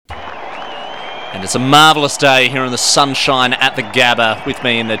And it's a marvellous day here in the sunshine at the Gabba. With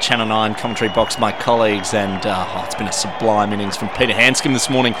me in the Channel 9 commentary box, my colleagues, and it's been a sublime innings from Peter Hanscom this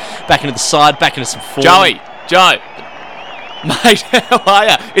morning. Back into the side, back into some form. Joe. Mate, how are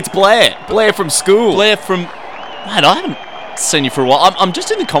you? It's Blair. Blair from school. Mate, I haven't seen you for a while. I'm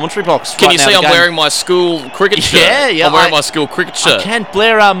just in the commentary box. Can you see I'm wearing my school cricket shirt? Yeah. I'm wearing my school cricket shirt. I can,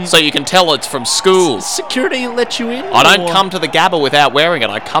 Blair. So you can tell it's from school. Security let you in? I don't come to the Gabba without wearing it.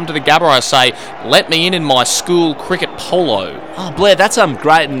 I come to the Gabba, I say, let me in my school cricket polo. Oh, Blair, that's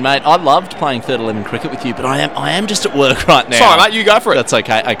great, and mate, I loved playing third 11 cricket with you, but I am just at work right now. Sorry, mate, you go for it. That's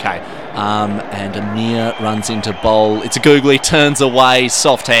okay. And Amir runs into bowl. It's a googly, turns away,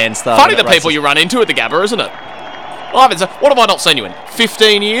 soft hands though. Funny the people you run into at the Gabba, isn't it? What have I not seen you in?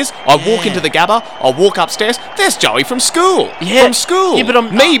 15 years? I walk into the Gabba, I walk upstairs, there's Joey from school. Yeah. From school. Yeah,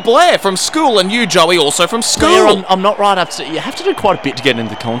 but Me, Blair, from school, and you, Joey, also from school. Blair, I'm not right upstairs. You have to do quite a bit to get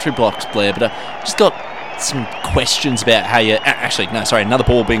into the commentary box, Blair, but I just got some questions about how you... another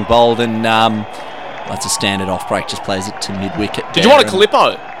ball being bowled, and that's a standard off break, just plays it to mid-wicket. Did you want a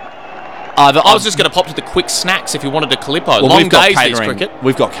Calippo? I was just going to pop to the quick snacks if you wanted a Calippo. Well, Long days, these cricket.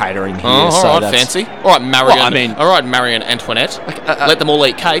 We've got catering here. All right, fancy. All right, Marion. All right, Marion Antoinette. Let them all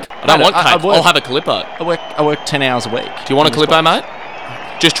eat cake. I don't want cake. I'll have a Calippo. I work 10 hours a week. Do you want a Calippo, mate?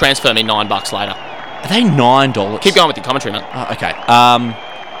 Just transfer me $9 later. Are they $9? Keep going with your commentary, mate. Oh, okay.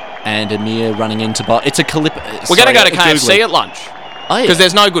 And Amir running into... It's a Calippo... We're going to go to KFC at lunch. Oh, yeah. Because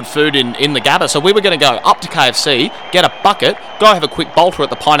there's no good food in the Gabba. So we were going to go up to KFC, get a bucket, go have a quick bolter at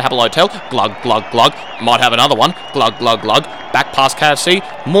the Pineapple Hotel, glug, glug, glug, might have another one, glug, glug, glug, back past KFC,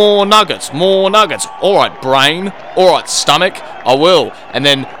 more nuggets. All right, brain. All right, stomach, I will. And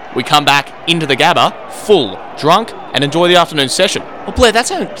then we come back into the Gabba, full, drunk, and enjoy the afternoon session. Well, Blair, that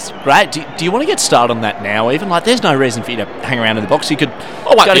sounds great. Do you want to get started on that now even? Like, there's no reason for you to hang around in the box. You could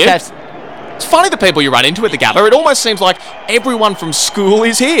go to KFC. It's funny the people you run into at the Gabba. It almost seems like everyone from school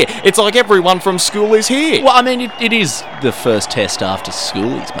is here. It's like everyone from school is here. Well, I mean, it is the first test after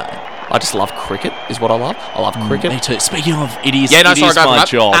schoolies, mate. I just love cricket, is what I love. I love cricket. Me too. Speaking of, it is my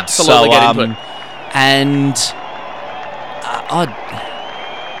job. Absolutely get into it. And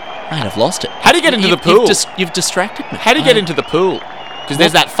I've lost it. How do you get into the pool? You've distracted me. How do you get into the pool? Because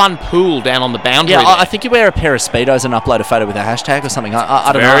there's that fun pool down on the boundary. Yeah, I think you wear a pair of Speedos and upload a photo with a hashtag or something.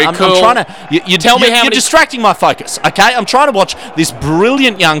 I don't know. Very cool. I'm trying to... You tell me how you're distracting my focus, okay? I'm trying to watch this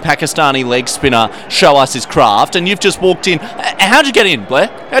brilliant young Pakistani leg spinner show us his craft, and you've just walked in. How'd you get in, Blair?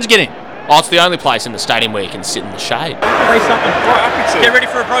 How'd you get in? Oh, it's the only place in the stadium where you can sit in the shade. Play something. Right, get ready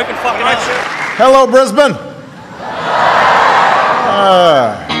for a broken fucking arm. Hello, Brisbane.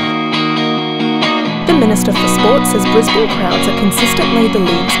 The Minister for Sport says Brisbane crowds are consistently the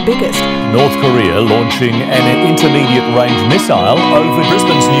league's biggest. North Korea launching an intermediate-range missile over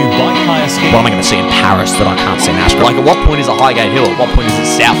Brisbane's new bike hire scheme. What am I going to see in Paris that I can't see in Ashburn? Like, at what point is it Highgate Hill? At what point is it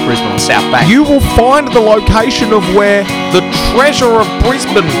South Brisbane or South Bank? You will find the location of where the treasure of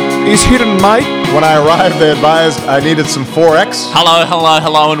Brisbane is hidden, mate. When I arrived, they advised I needed some 4X.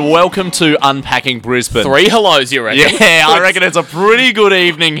 Hello, and welcome to Unpacking Brisbane. 3 hellos, you reckon? Yeah, I reckon it's a pretty good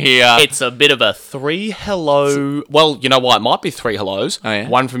evening here. It's a bit of a 3 hello. Well, you know what? It might be 3 hellos. Oh, yeah?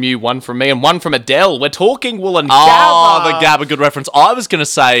 One from you, one from me, and one from Adele. We're talking Wollongabba. Oh, the Gabba, good reference. I was going to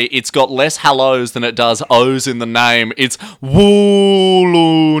say it's got less hellos than it does O's in the name. It's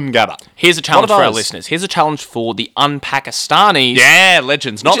Wollongabba. Here's a challenge for our listeners. Here's a challenge for the Unpakistanis. Yeah,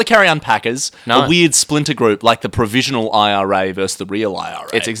 legends. Not the Carry Unpackers. No. A weird splinter group like the provisional IRA versus the real IRA.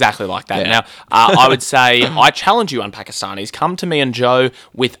 It's exactly like that. Yeah. Now, I would say, I challenge you, Unpakistanis, come to me and Joe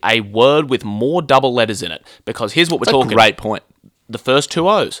with a word with more double letters in it. Because here's what we're talking. Great point. The first 2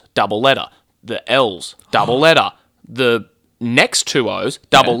 O's, double letter. The L's, double letter. The next 2 O's,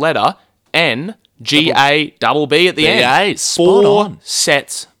 double letter. N, G-A, double B at the end. Spot 4 on.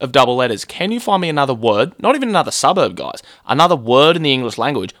 sets of double letters. Can you find me another word, not even another suburb, guys, another word in the English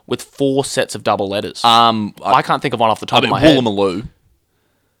language with 4 sets of double letters? I can't think of one off the top of my head. Woolloomooloo.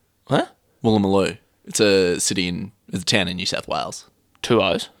 Huh? Woolloomooloo. It's a town in New South Wales. 2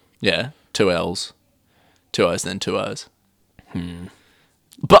 O's. Yeah, 2 L's. 2 O's, then 2 O's.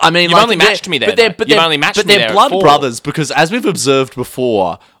 But I mean, You've only matched me there, though. You've only matched me there they're at blood 4. brothers because, as we've observed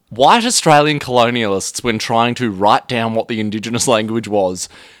before, white Australian colonialists, when trying to write down what the Indigenous language was,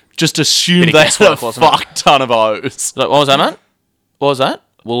 just assumed they had a fuck ton of O's. What was that, mate? What was that?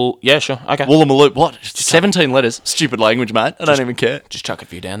 Well, yeah, sure. Okay. Woolloomooloo. What? 17 letters. Stupid language, mate. I don't even care. Just chuck a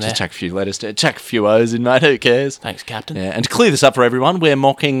few down there. Just chuck a few letters. Chuck a few O's in, mate. Who cares? Thanks, Captain. Yeah, and to clear this up for everyone, we're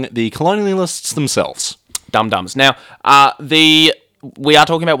mocking the colonialists themselves. Dum-dums. Now, we are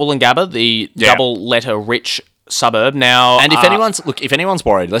talking about Wollongabba, the double-letter rich suburb now. And if anyone's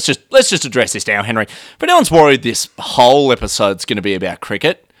worried, let's just address this now, Henry. If anyone's worried this whole episode's going to be about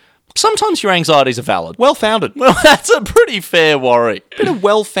cricket, sometimes your anxieties are valid. well-founded. Well, that's a pretty fair worry. Bit of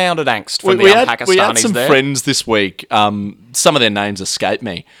well-founded angst from We the had Pakistanis some there. friends this week. Some of their names escape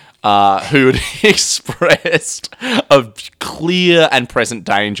me. Who had expressed a clear and present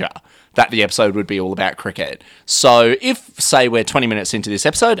danger that the episode would be all about cricket. So if, say, we're 20 minutes into this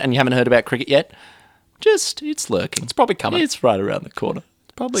episode and you haven't heard about cricket yet, it's lurking. It's probably coming. It's right around the corner.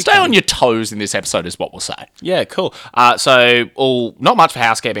 Probably Stay on your toes in this episode is what we'll say. Yeah, cool. Not much for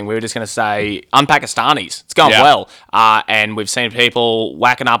housekeeping. We were just going to say Un-Pakistanis. It's going Yeah. well. And we've seen people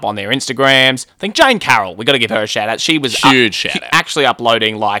whacking up on their Instagrams. I think Jane Carroll, we got to give her a shout out. She was Huge shout out. actually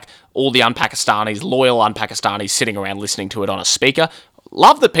uploading like all the Un-Pakistanis, loyal Un-Pakistanis sitting around listening to it on a speaker.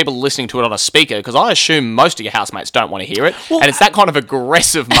 Love that people are listening to it on a speaker because I assume most of your housemates don't want to hear it. And it's that kind of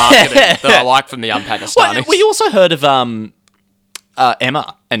aggressive marketing that I like from the Un-Pakistanis. Well, we also heard of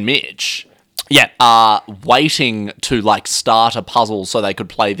Emma and Mitch are waiting to like start a puzzle so they could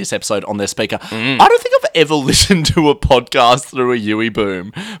play this episode on their speaker. I don't think I've ever listened to a podcast through a Yui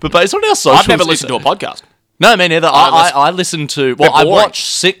Boom, but based on our socials, I've never listened to a podcast. No, me neither. I listen to... Well, I boring. watch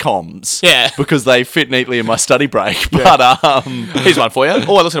sitcoms. Yeah. Because they fit neatly in my study break. But, Here's one for you.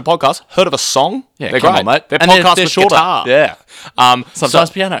 Oh, I listen to podcasts. Heard of a song? yeah, they're come great. on, mate. They're And podcasts they're with shorter. guitar. Yeah. Sometimes so-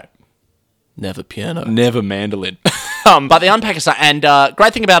 piano. Never piano. Never mandolin. But the Un-Pakistan... And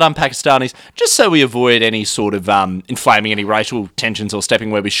great thing about Un-Pakistanis, just so we avoid any sort of inflaming any racial tensions or stepping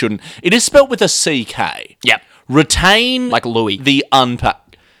where we shouldn't, it is spelt with a CK. Yep. Retain... Like Louis. The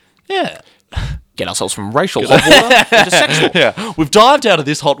unpack. Yeah. Get ourselves from racial hot water into sexual. Yeah. We've dived out of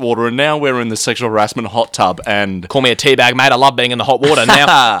this hot water and now we're in the sexual harassment hot tub and... Call me a teabag, mate. I love being in the hot water.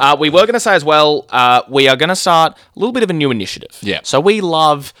 Now, we were going to say as well, we are going to start a little bit of a new initiative. Yeah. So we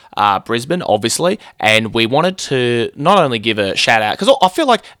love Brisbane, obviously, and we wanted to not only give a shout out, because I feel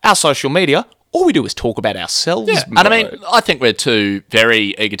like our social media, all we do is talk about ourselves. Yeah, and I mean, I think we're two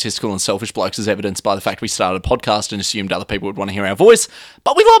very egotistical and selfish blokes, as evidenced by the fact we started a podcast and assumed other people would want to hear our voice.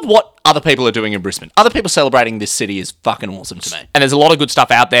 But we love what other people are doing in Brisbane. Other people celebrating this city is fucking awesome to me. And there's a lot of good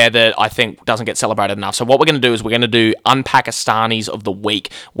stuff out there that I think doesn't get celebrated enough. So what we're going to do is we're going to do Un-Pakistanis of the Week,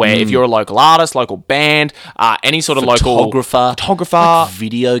 where if you're a local artist, local band, any sort of Photographer, like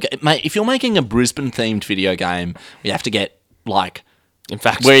video game. Mate, if you're making a Brisbane-themed video game, you have to get, like... in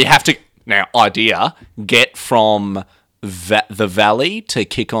fact, Where you have to... Now, idea, get from the Valley to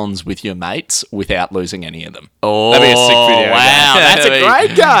kick-ons with your mates without losing any of them. Oh, that'd be a sick video. wow, game. that's a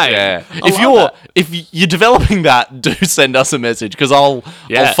great game. Yeah. If you're developing that, do send us a message because I'll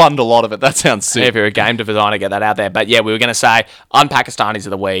fund a lot of it. That sounds sick. If you're a game designer, get that out there. But yeah, we were going to say Un-Pakistanis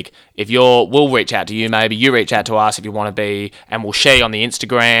of the Week. We'll reach out to you maybe. You reach out to us if you want to be, and we'll share you on the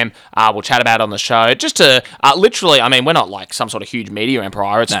Instagram. We'll chat about it on the show. Just to literally, I mean, we're not like some sort of huge media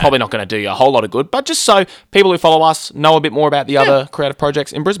empire. It's probably not going to do you a whole lot of good, but just so people who follow us know a bit more about the other creative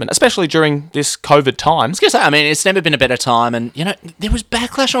projects in Brisbane, especially during this COVID time. I was going to say, I mean, it's never been a better time. And, you know, there was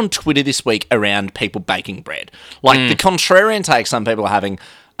backlash on Twitter this week around people baking bread. Like the contrarian take some people are having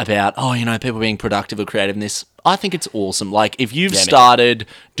about, people being productive or creative in this. I think it's awesome. Like, if you've started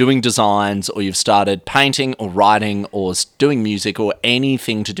doing designs or you've started painting or writing or doing music or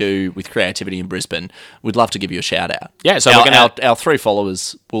anything to do with creativity in Brisbane, we'd love to give you a shout out. Yeah, so our 3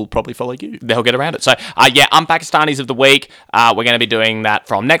 followers will probably follow you. They'll get around it. So, Un-Pakistanis of the Week. We're going to be doing that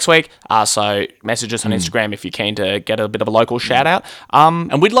from next week. So, message us on Instagram if you're keen to get a bit of a local shout out.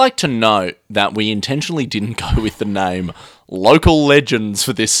 And we'd like to note that we intentionally didn't go with the name Local Legends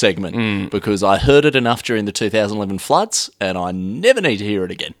for this segment because I heard it enough during the 2011 floods and I never need to hear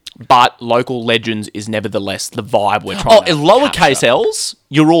it again. But Local Legends is nevertheless the vibe we're trying to lowercase capture. L's,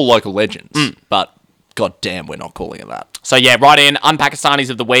 you're all local legends. But god damn, we're not calling it that. So yeah, right in, Un-Pakistanis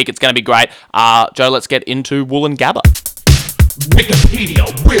of the Week. It's going to be great. Joe, let's get into Woolloongabba. Wikipedia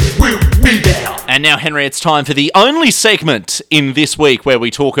with me there. And now, Henry, it's time for the only segment in this week where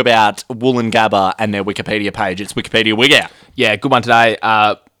we talk about Woolloongabba and their Wikipedia page. It's Wikipedia Wig Out. Yeah, good one today.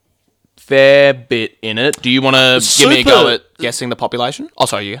 Fair bit in it. Do you want to give me a go at guessing the population? Oh,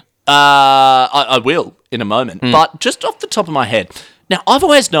 sorry, you. I will in a moment. But just off the top of my head, now I've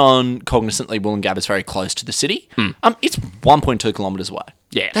always known cognizantly Wollongabba is very close to the city. It's 1.2 kilometres away.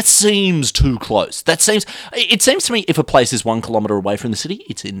 Yeah. That seems too close. It seems to me if a place is 1 kilometre away from the city,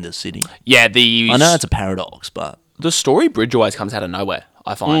 it's in the city. Yeah, I know it's a paradox, but... The Story Bridge always comes out of nowhere.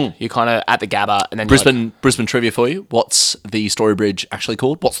 I find. You're kind of at the Gabba, and then Brisbane trivia for you. What's the Story Bridge actually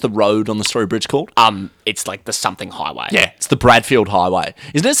called? What's the road on the Story Bridge called? It's like the something highway. Yeah, it's the Bradfield Highway.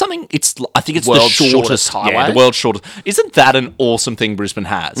 Isn't it something? I think it's World's the shortest highway? Yeah, the world's shortest. Isn't that an awesome thing Brisbane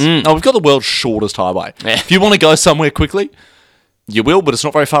has? Oh, we've got the world's shortest highway. Yeah. If you want to go somewhere quickly, you will, but it's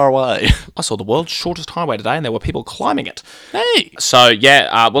not very far away. I saw the world's shortest highway today, and there were people climbing it. Hey. So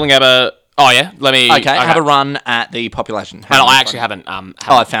yeah, Wollongabba. Oh yeah, let me. Okay, have a run at the population. And I actually haven't.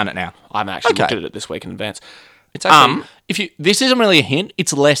 I found it now. I haven't actually looked at it this week in advance. It's actually, this isn't really a hint.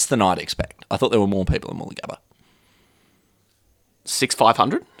 It's less than I'd expect. I thought there were more people in Wollongabba.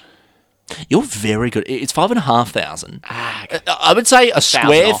 6,500. You're very good. It's 5,500. Okay. I would say a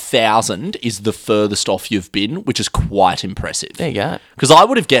square 1,000 1,000 is the furthest off you've been, which is quite impressive. There you go. Because I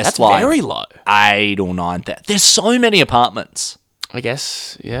would have guessed That's very low. 8 or 9,000. There's so many apartments. I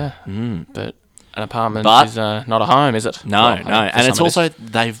guess, yeah. But an apartment But- is not a home, is it? No, Well, no, for and it's some it also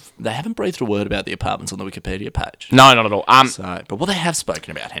is. they haven't breathed a word about the apartments on the Wikipedia page. No, not at all. But what they have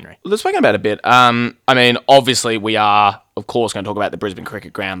spoken about, Henry. Let's speak about it a bit. I mean, obviously, we are, of course, going to talk about the Brisbane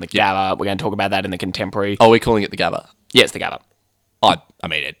Cricket Ground, the Gabba. We're going to talk about that in the contemporary. Oh, we're calling it the Gabba. Yeah, it's the Gabba. I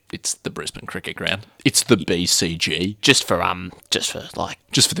mean, it's the Brisbane Cricket Ground. It's the BCG. Just for like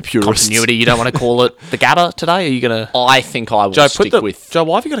Just for the purists. continuity, you don't want to call it the Gabba today? Are you going to... I think I will stick with. Joe,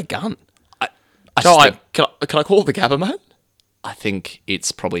 why have you got a gun? I Joe, stick- can I call it the Gabba, mate? I think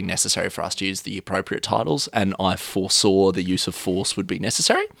it's probably necessary for us to use the appropriate titles, and I foresaw the use of force would be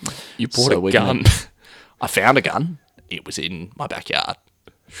necessary. You bought a we're gun. I found a gun. It was in my backyard.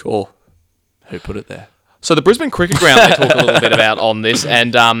 Sure. Who put it there? So the Brisbane Cricket Ground they talk a little bit about on this,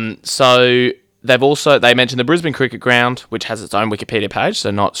 and so they mentioned the Brisbane Cricket Ground, which has its own Wikipedia page, so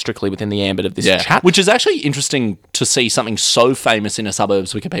not strictly within the ambit of this chat. Which is actually interesting to see something so famous in a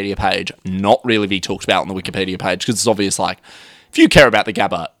suburbs Wikipedia page not really be talked about on the Wikipedia page, because it's obvious, like, if you care about the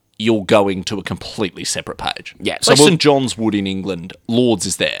Gabba, you're going to a completely separate page. Yeah, So so St John's Wood in England, Lords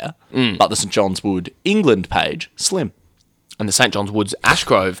is there, but the St John's Wood England page, slim. And the St John's Woods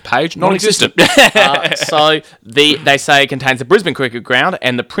Ashgrove page, non-existent. So they say it contains the Brisbane Cricket Ground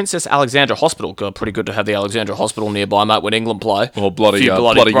and the Princess Alexandra Hospital. God, pretty good to have the Alexandra Hospital nearby, mate, when England play. Oh, bloody, few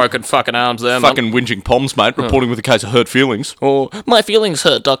bloody broken fucking arms there, mate. Fucking whinging Poms, mate, reporting with a case of hurt feelings. Or, my feelings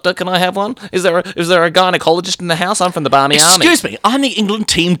hurt, doctor. Can I have one? Is there a gynecologist in the house? I'm from the Barmy Army. Excuse me, I'm the England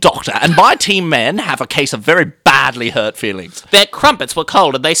team doctor, and my team men have a case of very badly hurt feelings. Their crumpets were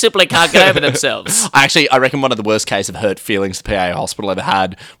cold and they simply can't get over themselves. I reckon one of the worst case of hurt feelings the PA hospital ever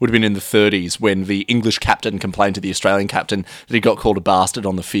had would have been in the 30s when the English captain complained to the Australian captain that he got called a bastard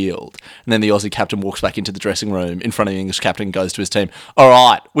on the field. And then the Aussie captain walks back into the dressing room in front of the English captain and goes to his team, all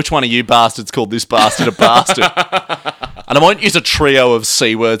right, which one of you bastards called this bastard a bastard? And I won't use a trio of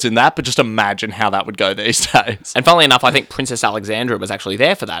C words in that, but just imagine how that would go these days. And funnily enough, I think Princess Alexandra was actually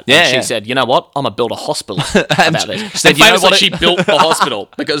there for that. Yeah, And she yeah. said, you know what? I'm going to build a hospital about this. She said, and "You know famously, what it-" she built the hospital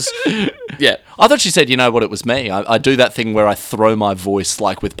because, yeah. I thought she said, you know what, it was me. I do that thing where I throw my voice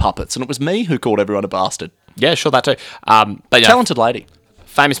like with puppets, and it was me who called everyone a bastard. Yeah, sure, that too. But yeah, Talented lady.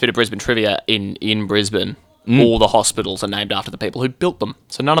 famous bit of Brisbane trivia in Brisbane. All the hospitals are named after the people who built them.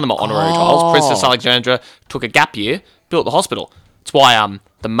 So none of them are honorary titles. Princess Alexandra took a gap year, built the hospital. That's why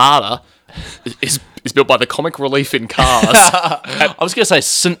the Martyr is built by the Comic Relief in Cars. I was going to say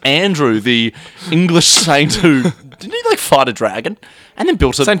St. Andrew, the English saint who... Didn't he, like, fight a dragon? And then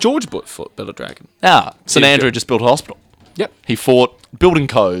built a... St. George built a dragon. St. Andrew just built a hospital. Yep. He fought building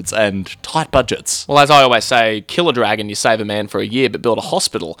codes and tight budgets. Well, as I always say, kill a dragon, you save a man for a year, but build a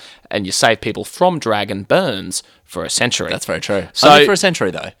hospital, and you save people from dragon burns for a century. That's very true. So- Only for a century,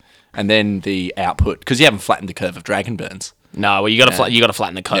 though. And then the output, because you haven't flattened the curve of dragon burns. No, well, you got to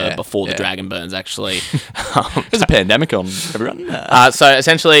flatten the curve Yeah, before the yeah. dragon burns. Actually, There's a pandemic on everyone. so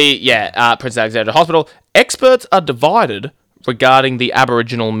essentially, Prince Alexandra Hospital. Experts are divided regarding the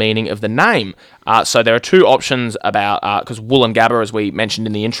Aboriginal meaning of the name. So there are two options about, because Wollongabba, as we mentioned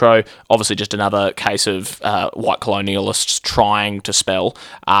in the intro, obviously just another case of white colonialists trying to spell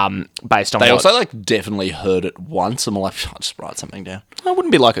based on They what... also, like, definitely heard it once, and were like, I'll just write something down. It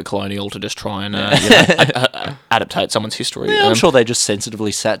wouldn't be like a colonial to just try and adaptate someone's history. Yeah, I'm sure they just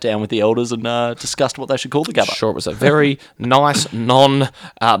sensitively sat down with the elders and discussed what they should call the Gabba. Sure, it was a very nice,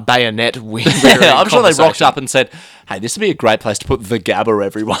 non-bayonet wing. I'm sure they rocked up and said, hey, this would be a great place to put the Gabba,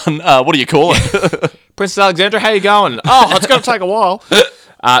 everyone. What do you call it? Princess Alexandra, how you going? Oh, it's going to take a while.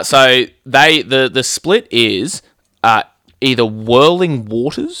 So the split is either whirling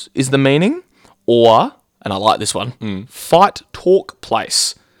waters is the meaning, or, and I like this one, fight talk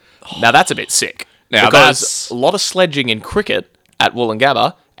place. Now that's a bit sick. Now because that's- a lot of sledging in cricket at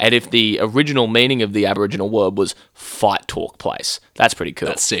Wollongabba and if the original meaning of the Aboriginal word was fight talk place. That's pretty cool.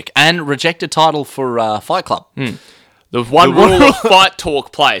 That's sick. And rejected title for Fight Club. The one rule of fight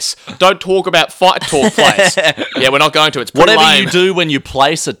talk place. Don't talk about fight talk place. Yeah, we're not going to. It's pretty Whatever lame. you do when you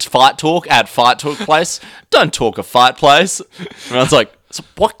place a fight talk at Fight Talk Place, don't talk a fight place. And I was like, so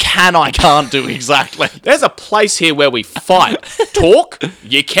what can't do exactly? There's a place here where we fight. Talk?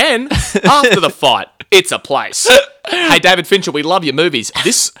 You can. After the fight, it's a place. Hey, David Fincher, we love your movies.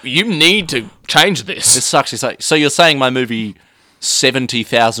 You need to change this. It sucks. It's like, so you're saying my movie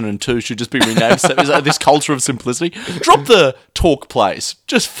 70,002 should just be renamed? Is that this culture of simplicity? Drop the talk place.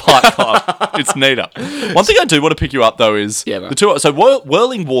 Just Fight Club. It's neater. One thing I do want to pick you up, though, is the two. So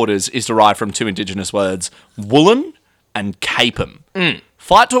whirling waters is derived from two Indigenous words, woolen and capem.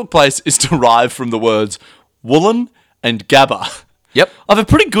 Fight Talk Place is derived from the words woolen and gabba. Yep. I have a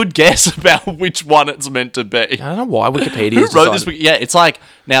pretty good guess about which one it's meant to be. I don't know why Wikipedia Who wrote this? Yeah, it's like,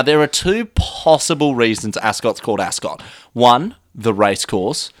 now there are two possible reasons Ascot's called Ascot. One, the race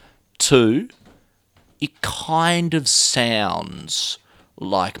course. Two, it kind of sounds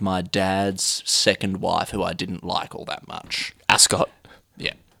like my dad's second wife, who I didn't like all that much. Ascot.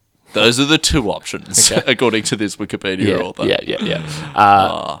 Yeah. Those are the two options, according to this Wikipedia author.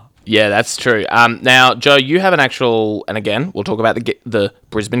 Yeah, that's true. Now, Joe, you have an actual, and again, we'll talk about the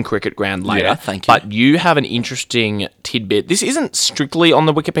Brisbane Cricket Ground later. Yeah, thank you. But you have an interesting tidbit. This isn't strictly on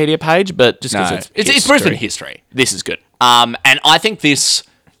the Wikipedia page, but just because it's Brisbane history. This is good. And I think this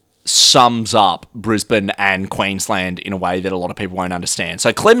sums up Brisbane and Queensland in a way that a lot of people won't understand.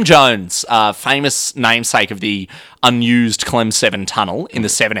 So Clem Jones, famous namesake of the unused Clem 7 tunnel in the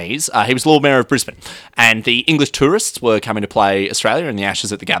 70s, he was Lord Mayor of Brisbane. And the English tourists were coming to play Australia in the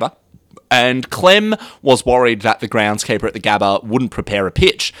Ashes at the Gabba. And Clem was worried that the groundskeeper at the Gabba wouldn't prepare a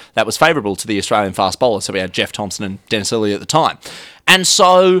pitch that was favourable to the Australian fast bowlers. So we had Jeff Thompson and Dennis Lilly at the time. And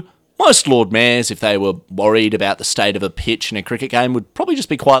so most Lord Mayors, if they were worried about the state of a pitch in a cricket game, would probably just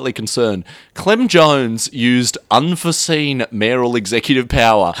be quietly concerned. Clem Jones used unforeseen mayoral executive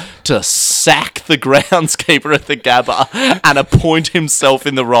power to sack the groundskeeper at the Gabba and appoint himself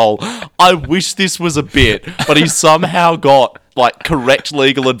in the role. I wish this was a bit, but he somehow got correct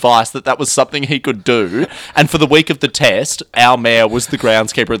legal advice that was something he could do. And for the week of the test, our mayor was the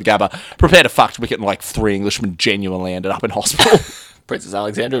groundskeeper at the Gabba, prepared a fucked wicket, and 3 Englishmen genuinely ended up in hospital. Princess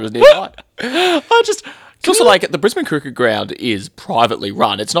Alexandra was nearby. It's also the Brisbane Cricket Ground is privately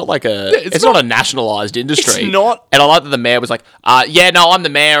run. It's not like it's not a nationalised industry. It's not. And I like that the mayor was like, I'm the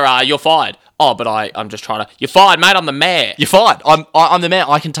mayor, you're fired. Oh, but I'm just trying to... You're fired, mate, I'm the mayor. You're fired. I'm the mayor.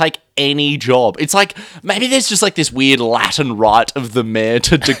 I can take any job. It's like, maybe there's just this weird Latin right of the mayor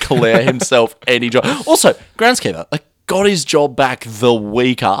to declare himself any job. Also, groundskeeper, got his job back the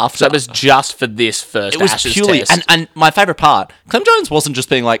week after. So it was just for this first Ashes test. And my favourite part, Clem Jones wasn't just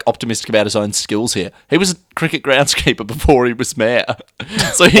being optimistic about his own skills here. He was a cricket groundskeeper before he was mayor.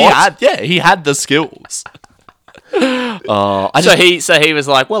 So he had the skills. So he was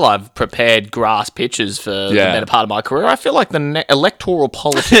like, well, I've prepared grass pitches for the better part of my career. I feel like the electoral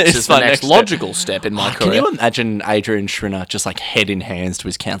politics is the next logical step in my career. Can you imagine Adrian Schrinner just head in hands to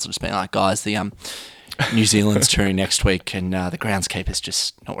his council, just being like, guys, the New Zealand's touring next week, and the groundskeeper's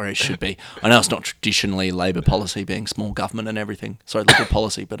just not where it should be. I know it's not traditionally Labor policy, being small government and everything. Sorry, Liberal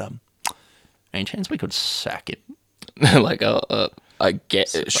policy, but any chance we could sack him? I get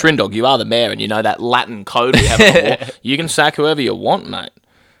Shrindog, you are the mayor, and you know that Latin code we have on the wall. You can sack whoever you want, mate.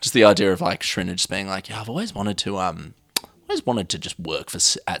 Just the idea of Schrinner just being I've always wanted to just work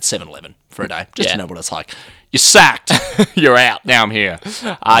at 7-Eleven for a day, just to know what it's like. You're sacked. You're out. Now I'm here.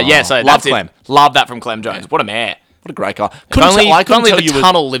 So love Clem. Love that from Clem Jones. What a mayor. What a great guy. I couldn't tell the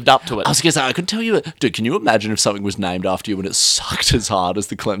tunnel lived up to it. I was going to say, I couldn't tell you... Dude, can you imagine if something was named after you and it sucked as hard as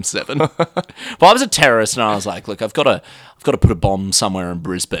the Clem 7? But I was a terrorist and I was like, look, I've got to put a bomb somewhere in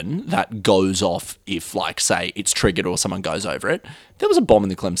Brisbane that goes off if, say, it's triggered or someone goes over it. If there was a bomb in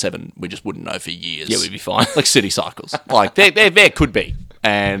the Clem 7, we just wouldn't know for years. Yeah, we'd be fine. City cycles. There could be.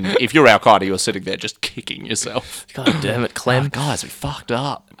 And if you're Al Qaeda, you're sitting there just kicking yourself. God damn it, Clem. Guys, we fucked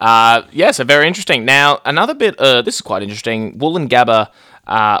up. So very interesting. Now, another bit, this is quite interesting. Woolloongabba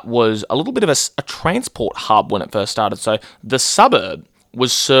was a little bit of a transport hub when it first started. So the suburb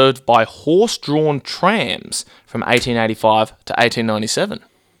was served by horse-drawn trams from 1885 to 1897.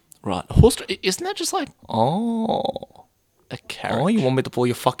 Right. Isn't that just a carriage? Oh, you want me to pull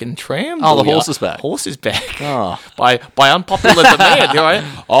your fucking tram? Oh, the horse is back. Horse is back. Oh. By unpopular demand, right?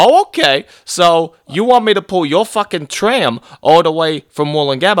 Oh, okay. So you want me to pull your fucking tram all the way from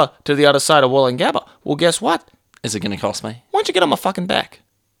Woolloongabba to the other side of Woolloongabba? Well, guess what? Is it going to cost me? Why don't you get on my fucking back?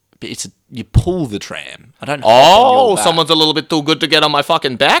 you pull the tram. I don't. hop on your back. Someone's a little bit too good to get on my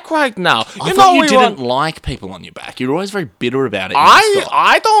fucking back right now. I thought you didn't like people on your back. You're always very bitter about it.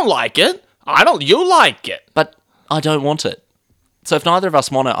 I don't like it. You like it. But I don't want it. So if neither of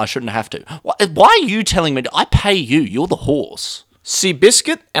us want it, I shouldn't have to. Why are you telling me? I pay you. You're the horse. See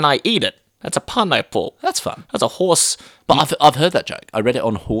biscuit and I eat it. That's a pun I pull. That's fun. That's a horse. But I've heard that joke. I read it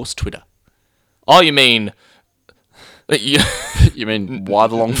on horse Twitter. Oh, you mean... You mean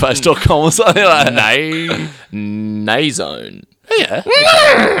whythelongface.com or something like that? Nay-zone.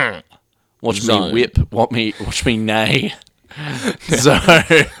 Yeah. Watch Zone. me whip. Watch me neigh. So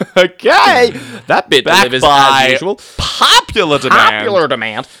Okay. That bit delivers by as usual. popular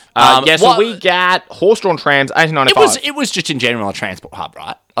demand. So we got horse-drawn trams, 1895. It was just in general a transport hub,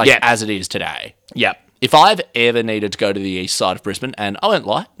 right? Yeah. As it is today. Yep. If I've ever needed to go to the east side of Brisbane, and I won't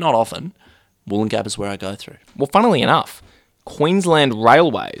lie, not often, Wollongab is where I go through. Well, funnily enough, Queensland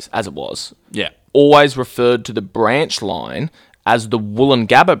Railways, as it was, Yeah. always referred to the branch line as the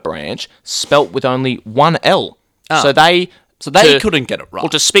Wollongabba branch, spelt with only one L. Oh. So they couldn't get it right. Well,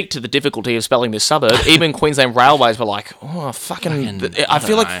 to speak to the difficulty of spelling this suburb, even Queensland Railways were like, I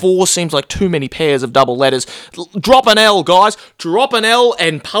feel like 4 seems like too many pairs of double letters. Drop an L, guys. Drop an L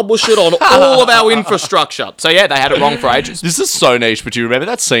and publish it on all of our infrastructure. So yeah, they had it wrong for ages. This is so niche, but do you remember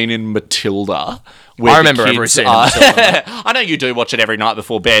that scene in Matilda? Where I remember every scene in Matilda. I know you do watch it every night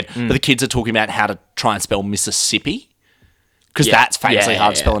before bed, but the kids are talking about how to try and spell Mississippi. Because that's famously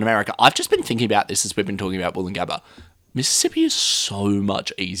hard to spell in America. I've just been thinking about this as we've been talking about Wollongabba. Mississippi is so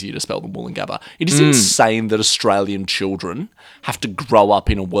much easier to spell than Wollongabba. It is insane that Australian children have to grow up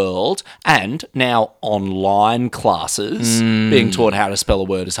in a world and now online classes being taught how to spell a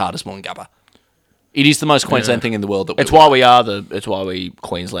word as hard as Wollongabba. It is the most Queensland thing in the world. That It's why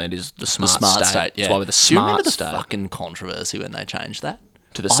Queensland is the smart state. Yeah. It's why we're the Do you remember smart the state. fucking controversy when they changed that?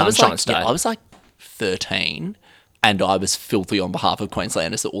 To the Sunshine State. I was like 13 and I was filthy on behalf of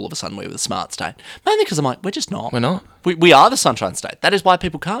Queenslanders that all of a sudden we were the smart state. Mainly because I'm like, we're just not. We're not. We are the Sunshine State. That is why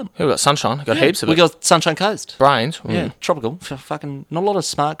people come. We've got sunshine. We've got heaps of We it. got Sunshine Coast. Brains. Yeah, tropical. Fucking not a lot of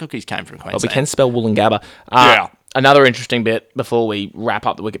smart cookies came from Queensland. Well, we can spell Wollongabba. Yeah. Another interesting bit before we wrap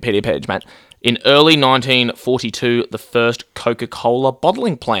up the Wikipedia page, mate. In early 1942, the first Coca-Cola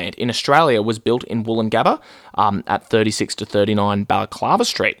bottling plant in Australia was built in Wollongabba at 36 to 39 Balaclava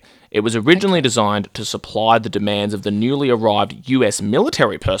Street. It was originally designed to supply the demands of the newly arrived US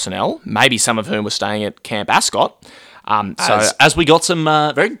military personnel, maybe some of whom were staying at Camp Ascot. As we got some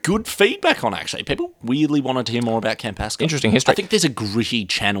very good feedback on, actually. People weirdly wanted to hear more about Camp Ascot. Interesting history. I think there's a gritty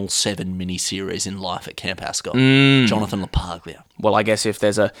Channel 7 miniseries in life at Camp Ascot. Jonathan LaPaglia. Well, I guess if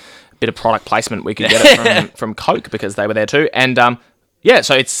there's a bit of product placement, we could get it from Coke because they were there too. And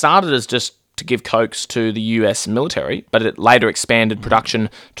so it started as just to give Cokes to the US military, but it later expanded production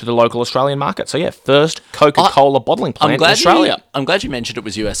to the local Australian market. So yeah, first Coca-Cola bottling plant in Australia. I'm glad you mentioned it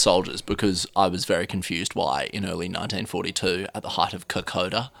was US soldiers because I was very confused why in early 1942, at the height of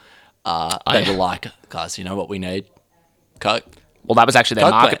Kokoda, they were like, guys, you know what we need? Coke. Well, that was actually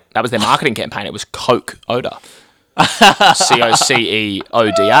their Coke that was their marketing campaign. It was Coke Oda.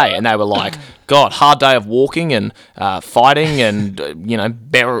 COCEODA, and they were like, God, hard day of walking and fighting and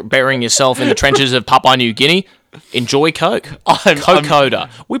burying yourself in the trenches of Papua New Guinea. Enjoy Coke. Coke-Oda.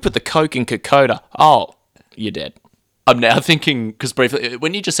 We put the Coke in Kokoda. Oh, you're dead. I'm now thinking, because briefly,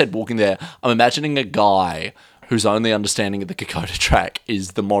 when you just said walking there, I'm imagining a guy whose only understanding of the Kokoda track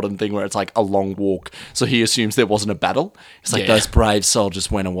is the modern thing where it's like a long walk, so he assumes there wasn't a battle. It's like those brave soldiers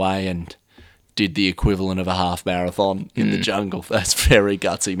went away and did the equivalent of a half marathon in the jungle. That's very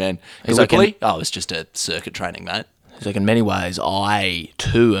gutsy, man. Gallipoli? It was just a circuit training, mate. He's like, in many ways, I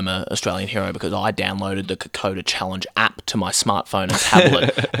too am an Australian hero because I downloaded the Kokoda Challenge app to my smartphone and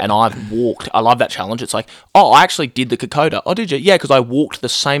tablet, and I've walked. I love that challenge. It's like, I actually did the Kokoda. Oh, did you? Yeah, because I walked the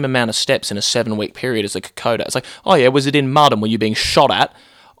same amount of steps in a 7-week period as the Kokoda. It's like, oh yeah, was it in mud and were you being shot at?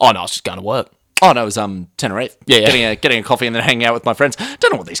 Oh no, I was just going to work. Oh, no, it was Tenerife. Yeah. Getting a coffee and then hanging out with my friends.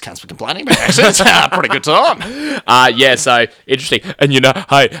 Don't know what these cunts were complaining about, actually. It's a pretty good time. So interesting. And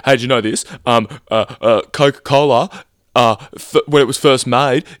hey, did you know this? Coca-Cola, when it was first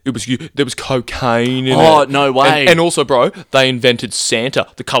made, there was cocaine in it. Oh, no way. And also, bro, they invented Santa.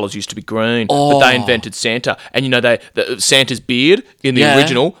 The colours used to be green, but they invented Santa. And Santa's beard in the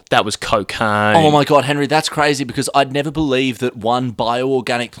original, that was cocaine. Oh my God, Henry, that's crazy because I'd never believed that one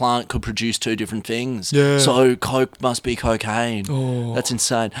bioorganic plant could produce 2 different things. Yeah. So Coke must be cocaine. Oh. That's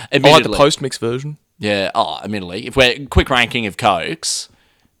insane. I like the post-mix version. Yeah, admittedly. If we're quick ranking of Cokes,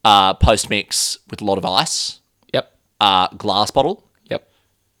 post-mix with a lot of ice. Glass bottle. Yep.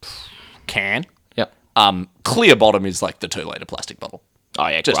 Can. Yep. Clear bottom is like the 2-litre plastic bottle. Oh,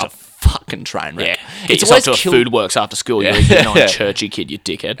 yeah, just grub. a fucking train wreck. Yeah. Get yourself to a food works after school. You're a Year 9 churchy kid, you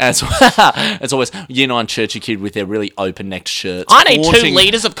dickhead. It's always Year 9 churchy kid with their really open-necked shirts. I need 2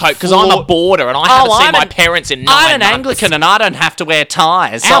 litres of Coke because I'm a boarder and I haven't seen my parents in 9 I'm an months. Anglican and I don't have to wear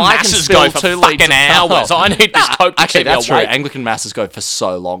ties. So Our I can masses spill go for 2 litres fucking of hours. I need this Coke to Actually, keep me that's true. awake. Anglican masses go for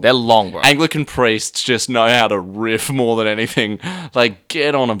so long. They're long, bro. Anglican priests just know how to riff more than anything. Like,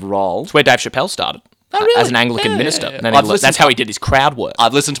 get on a roll. That's where Dave Chappelle started. Oh, really? As an Anglican Yeah, minister. yeah, yeah. And then I've listened that's how he did his crowd work.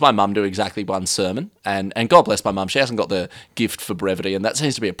 I've listened to my mum do exactly one sermon, and God bless my mum, she hasn't got the gift for brevity, and that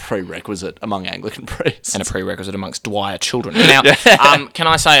seems to be a prerequisite among Anglican priests. And a prerequisite amongst Dwyer children. Now, can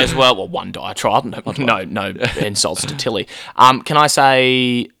I say as well, one diatribe, no insults to Tilly. Can I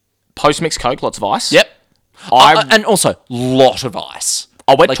say post-mix Coke, lots of ice? Yep. And also, lot of ice.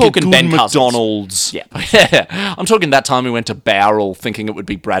 Oh, we're Like talking a good Ben Cousins. McDonald's. Yeah. Yeah. I'm talking that time we went to Bowral thinking it would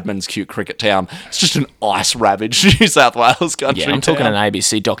be Bradman's cute cricket town. It's just an ice-ravaged New South Wales country Yeah, I'm talking town. an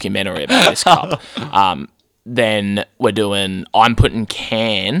ABC documentary about this cup. Then I'm putting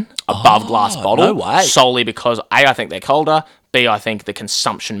can above glass bottle. no way. Solely because A, I think they're colder. B, I think the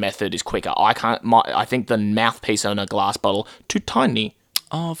consumption method is quicker. I think the mouthpiece on a glass bottle too tiny.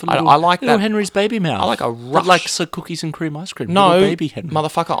 Oh, for I like little that. Henry's baby mouth. I like a That rush. likes cookies and cream ice cream. No, Little baby Henry.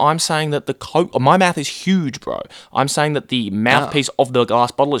 motherfucker, I'm saying that the Coke... My mouth is huge, bro. I'm saying that the mouthpiece of the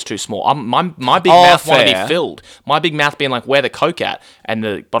glass bottle is too small. My big mouth want to be fair. filled. My big mouth being like, where the Coke at? And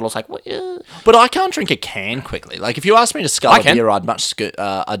the bottle's like, what? But I can't drink a can quickly. Like, if you asked me to scull I a can. beer,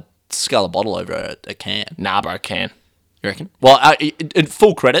 I'd scull a bottle over a can. Nah, bro, can. You reckon? Well, in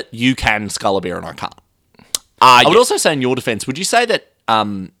full credit, you can scull a beer and I can't. I I would also say in your defence, would you say that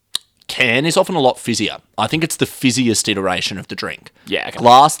can is often a lot fizzier? I think it's the fizziest iteration of the drink. Yeah, okay.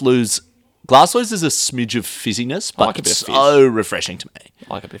 Glass loses a smidge of fizziness, but like a bit it's of fizz. so refreshing to me.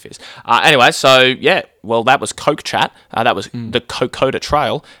 like a bit fierce. Anyway, so yeah, well, that was Coke Chat. That was the Kokoda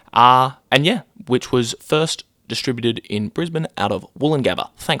Trail. And yeah, which was first distributed in Brisbane out of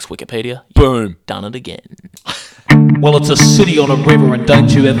Wollongabba. Thanks, Wikipedia. Boom. Done it again. Well, it's a city on a river, and don't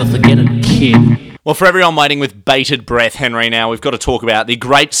you ever forget it, kid. Well, for everyone waiting with bated breath, Henry, now we've got to talk about the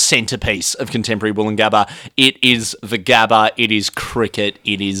great centrepiece of contemporary Wollongabba. It is the Gabba, it is cricket,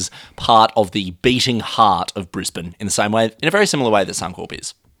 it is part of the beating heart of Brisbane in the same way, in a very similar way that Suncorp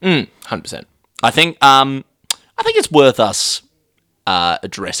is. 100%. I think it's worth us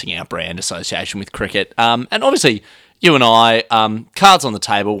addressing our brand association with cricket. And obviously, you and I, cards on the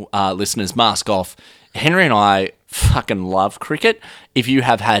table, listeners, mask off. Henry and I fucking love cricket. If you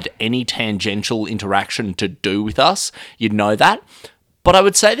have had any tangential interaction to do with us, you'd know that. But I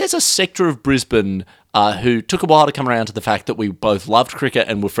would say there's a sector of Brisbane who took a while to come around to the fact that we both loved cricket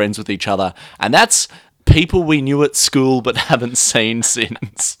and were friends with each other. And that's people we knew at school but haven't seen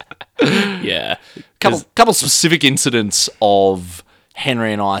since. Yeah. Couple specific incidents of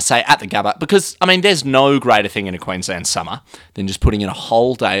Henry and I, say, at the Gabba, because, I mean, there's no greater thing in a Queensland summer than just putting in a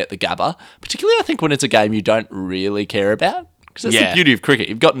whole day at the Gabba, particularly, I think, when it's a game you don't really care about, because that's the beauty of cricket.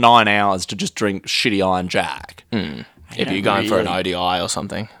 You've got 9 hours to just drink shitty Iron Jack. If you're going for an ODI or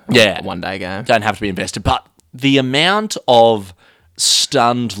something. Yeah. A one-day game. Don't have to be invested, but the amount of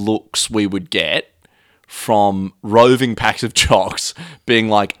stunned looks we would get from roving packs of jocks being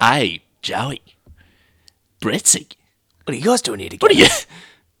like, hey, Joey, Brettsy, what are you guys doing here together? What are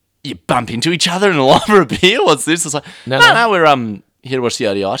you bump into each other and offer a beer? What's this? It's like, no, we're here to watch the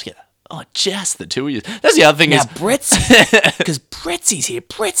ODI together. Oh, just the two of you. That's the other thing is... Brettsy, because Bretsy's here.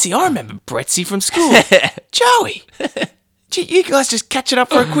 Brettsy, I remember Brettsy from school. Joey, you guys just catching up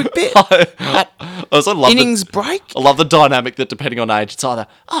for a quick bit? I also love Innings break? I love the dynamic that depending on age, it's either,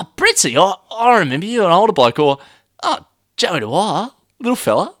 oh, Brettsy, I remember you, an older bloke, or, oh, Joey Dwyer, little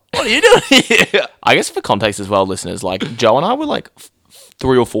fella, what are you doing here? I guess for context as well, listeners, like Joe and I were like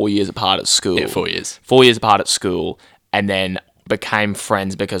 3 or 4 years apart at school. Yeah, 4 years. 4 years apart at school, and then became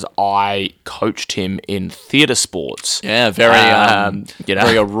friends because I coached him in theatre sports. Yeah,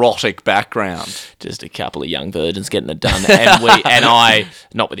 very erotic background. Just a couple of young virgins getting it done, and I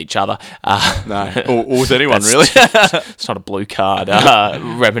not with each other. No, or with anyone really. It's not a blue card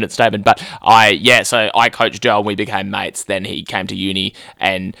revenant statement, but so I coached Joe and we became mates. Then he came to uni,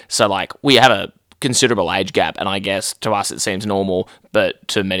 and so like we have a considerable age gap, and I guess to us it seems normal, but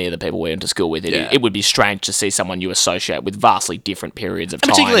to many of the people we went to school with, it would be strange to see someone you associate with vastly different periods of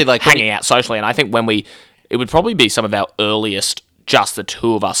time, particularly like hanging out socially. And I think it would probably be some of our earliest just the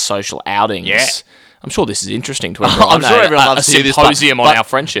two of us social outings. Yeah. I'm sure this is interesting to everyone. I'm sure everyone loves to hear a this. symposium on our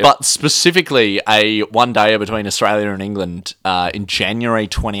friendship. But specifically a one-dayer between Australia and England in January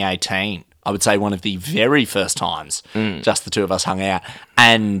 2018. I would say one of the very first times just the two of us hung out.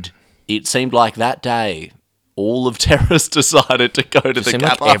 And it seemed like that day all of terrace decided to go to the Seemed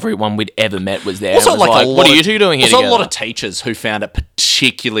Gabba. like everyone we'd ever met was there. Also, It was like, a lot what are of- you two doing here also together? a lot of teachers who found it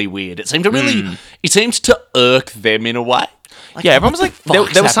particularly weird. It seemed to really, it seemed to irk them in a way. Like, Yeah, everyone was what like, the there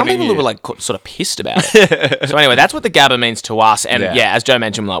fuck's were some happening people who here? were like sort of pissed about it. So anyway, that's what the Gabba means to us. And Yeah. yeah, as Joe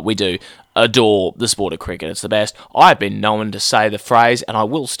mentioned, like we do adore the sport of cricket. It's the best. I've been known to say the phrase, and I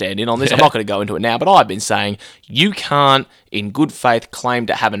will stand in on this. I'm not going to go into it now, but I've been saying you can't, in good faith, claim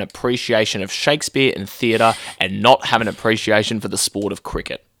to have an appreciation of Shakespeare and theatre and not have an appreciation for the sport of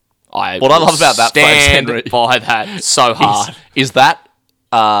cricket. What I will love about that phrase, stand Henry, by that so hard. is that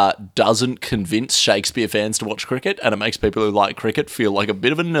doesn't convince Shakespeare fans to watch cricket, and it makes people who like cricket feel like a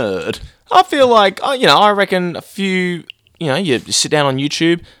bit of a nerd. I feel like, I reckon a few, you sit down on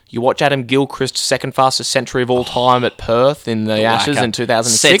YouTube, you watch Adam Gilchrist's second fastest century of all time at Perth in the Ashes in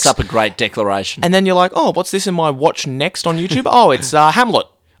 2006. Sets up a great declaration. And then you're like, oh, what's this in my watch next on YouTube? Oh, it's Hamlet.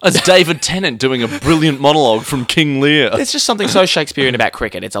 It's David Tennant doing a brilliant monologue from King Lear. There's just something so Shakespearean about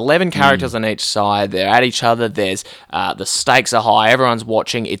cricket. It's 11 characters on each side. They're at each other. There's the stakes are high. Everyone's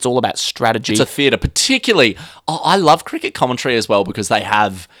watching. It's all about strategy. It's a theatre, particularly. I love cricket commentary as well because they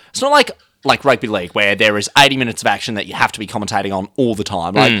have. It's not like rugby league where there is 80 minutes of action that you have to be commentating on all the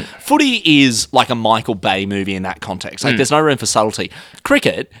time. Like footy is like a Michael Bay movie in that context. Like there's no room for subtlety.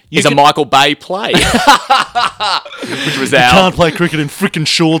 Cricket is a Michael Bay play. Which was You can't play cricket in frickin'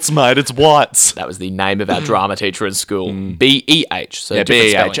 shorts, mate. It's whites. That was the name of our drama teacher in school. B-E-H. So Yeah,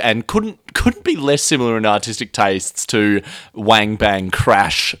 different BEH, spelling. and couldn't be less similar in artistic tastes to Wang Bang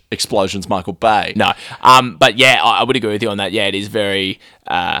Crash Explosions Michael Bay. No. But yeah, I would agree with you on that. Yeah, it is very...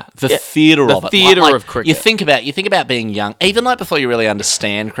 The theatre the of it. theatre of cricket. You think about being young, even like before you really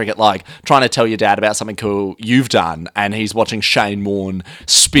understand cricket, like trying to tell your dad about something cool you've done, and he's watching Shane Warne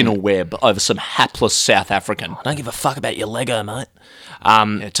spin a web over some hapless South African. I don't give a fuck about your Lego, mate.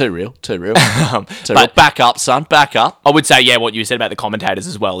 Yeah, too real. Too real. Back up, son. Back up. I would say, yeah, what you said about the commentators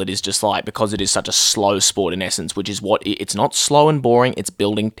as well. It is just like, because it is such a slow sport in essence, which is what it's not slow and boring. It's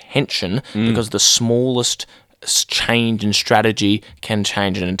building tension because the smallest change in strategy can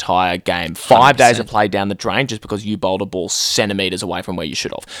change an entire game. 5 days of play down the drain just because you bowled a ball centimetres away from where you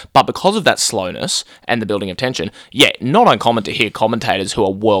should have. But because of that slowness and the building of tension, yeah, not uncommon to hear commentators who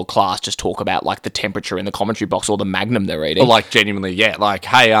are world class just talk about like the temperature in the commentary box or the Magnum they're eating. Or like genuinely, yeah, like,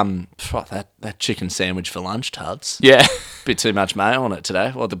 hey, that chicken sandwich for lunch, Tuds. Yeah. Bit too much mayo on it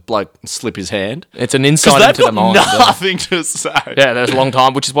today. Or the bloke slip his hand. It's an 'Cause insight they've into the got mind. nothing to say. Yeah, there's a long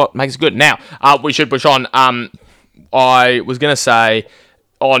time, which is what makes it good. Now, we should push on. I was going to say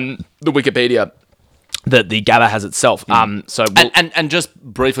on the Wikipedia that the Gabba has itself. So we'll, And just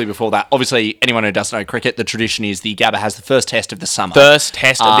briefly before that, obviously, anyone who doesn't know cricket, the tradition is the Gabba has the first test of the summer. first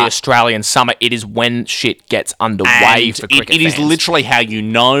test of the Australian summer. It is when shit gets underway And for cricket it is fans. literally how you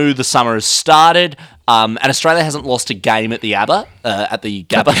know the summer has started. And Australia hasn't lost a game at the Gabba.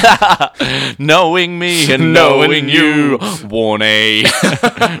 Knowing me and knowing you, Warney.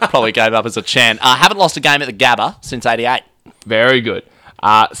 Probably gave up as a chant. Haven't lost a game at the Gabba since '88. Very good.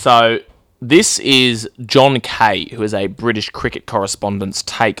 So this is John Kay, who is a British cricket correspondent's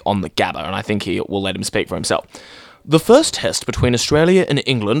take on the Gabba, and I think he will let him speak for himself. The first test between Australia and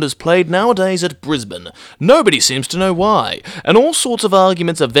England is played nowadays at Brisbane. Nobody seems to know why, and all sorts of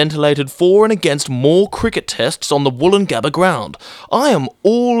arguments are ventilated for and against more cricket tests on the Wollongabba ground. I am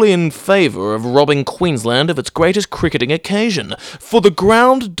all in favour of robbing Queensland of its greatest cricketing occasion, for the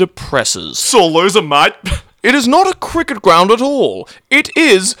ground depresses. Sore loser, mate. It is not a cricket ground at all. It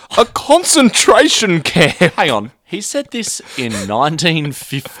is a concentration camp. Hang on. He said this in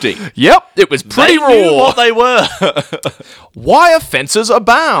 1950. Yep, it was pretty They knew raw. what they were. Wire fences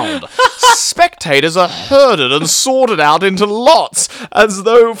abound. Spectators are herded and sorted out into lots, as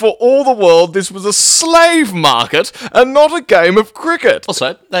though for all the world this was a slave market and not a game of cricket.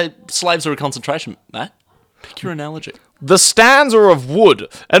 Also, slaves are a concentration, mate. Pick your analogy. The stands are of wood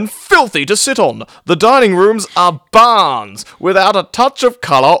and filthy to sit on. The dining rooms are barns, without a touch of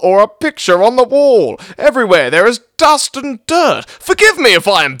colour or a picture on the wall. Everywhere there is dust and dirt. Forgive me if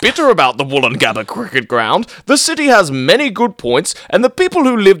I am bitter about the Wollongabba cricket ground. The city has many good points, and the people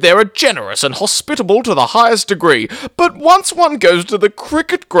who live there are generous and hospitable to the highest degree. But once one goes to the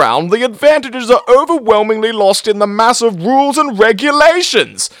cricket ground, the advantages are overwhelmingly lost in the mass of rules and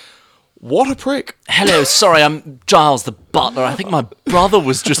regulations. What a prick. Hello, sorry, I'm Giles the butler. I think my brother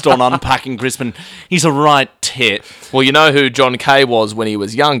was just on Unpacking Brisbane. He's a right tit. Well, you know who John Kay was when he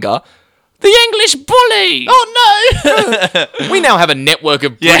was younger? The English bully! Oh no! We now have a network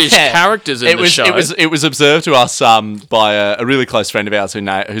of British characters in the show. It was observed to us by a really close friend of ours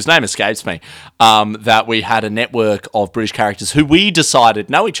whose name escapes me, that we had a network of British characters who we decided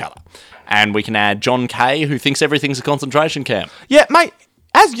know each other. And we can add John Kay, who thinks everything's a concentration camp. Yeah, mate.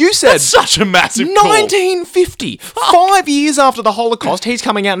 As you said, That's such a massive call. 1950, 5 years after the Holocaust, he's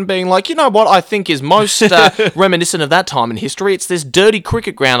coming out and being like, you know what I think is most reminiscent of that time in history? It's this dirty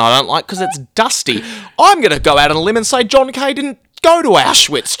cricket ground I don't like because it's dusty. I'm going to go out on a limb and say John Kay didn't go to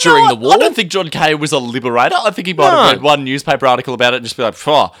Auschwitz during the war. I don't think John Kay was a liberator. I think he might have read one newspaper article about it and just be like,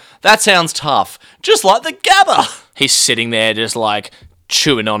 that sounds tough. Just like the Gabba. He's sitting there just like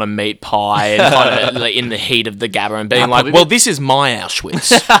chewing on a meat pie and kind of in the heat of the Gabba and being like, well, this is my Auschwitz.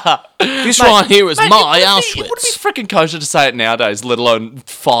 This right here is my Auschwitz. It would be freaking kosher to say it nowadays, let alone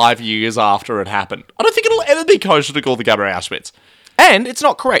 5 years after it happened. I don't think it'll ever be kosher to call the Gabba Auschwitz. And it's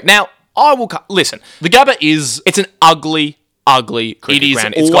not correct. Now, I will... Listen. The Gabba is... It's an ugly cricket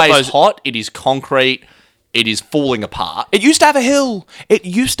ground. It is always hot. It is concrete. It is falling apart. It used to have a hill. It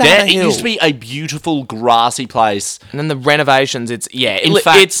used to be a beautiful grassy place. And then the renovations, it's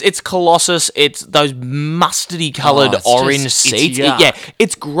Colossus. It's those mustardy coloured orange seats.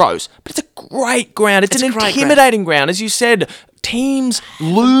 It's gross, but it's a great ground. It's an intimidating ground. As you said, teams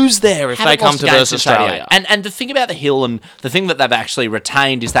lose there if they come to versus Australia. And the thing about the hill and the thing that they've actually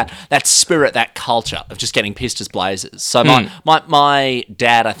retained is that spirit, that culture of just getting pissed as blazers. So my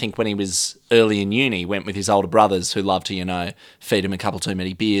dad, I think when he was early in uni, went with his older brothers who loved to, feed him a couple too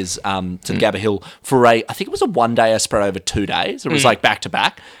many beers to the Gabba Hill for I think it was a one-day spread over 2 days. It was like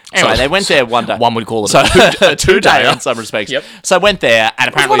back-to-back. Anyway, they went there one day. One would call it a two-day in some respects. Yep. So I went there and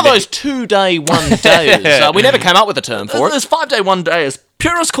apparently... It's one of those 2-day one-days. We never came up with a term for it. There's 5-day one-days.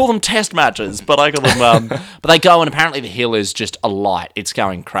 Purists call them test matches, but I call them... but they go and apparently the hill is just alight. It's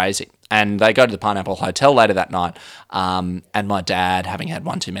going crazy. And they go to the Pineapple Hotel later that night, and my dad, having had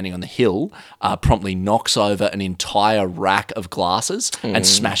one too many on the hill, promptly knocks over an entire rack of glasses and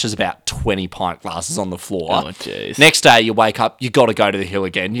smashes about 20 pint glasses on the floor. Oh, jeez. Next day, you wake up, you got to go to the hill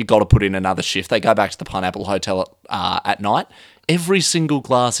again. You got to put in another shift. They go back to the Pineapple Hotel at night. Every single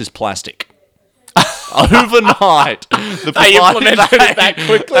glass is plastic. Overnight, they implemented it that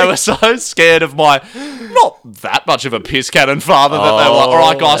quickly. They were so scared of my not that much of a piss cannon father that they were like, all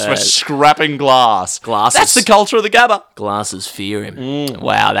right, guys, we're scrapping glass. Glasses. That's the culture of the Gabba. Glasses fear him.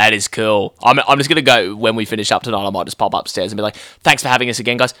 Wow, that is cool. I'm just going to go, when we finish up tonight, I might just pop upstairs and be like, thanks for having us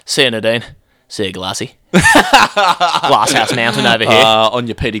again, guys. See you, Nadine. See you, Glassy. Glasshouse Mountain over here. On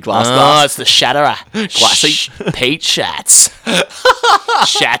your Petey Glass. Oh, it's the Shatterer. Glassy. Pete Shats.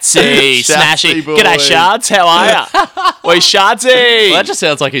 Shatsy. Smashy. Boy. G'day, Shards. How are ya? Oi, Shardsy. Well, that just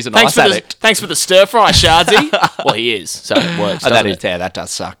sounds like he's an ice addict. Thanks for the stir fry, Shardsy. Well, he is, so it works. That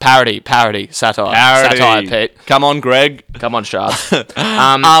does suck. Parody, satire. Satire, Pete. Come on, Greg. Come on, Shards.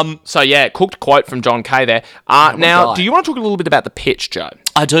 So yeah, cooked quote from John Kay there. Now, do you want to talk a little bit about the pitch, Joe?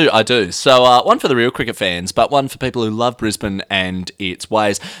 I do. So one for the real cricket fans, but one for people who love Brisbane and its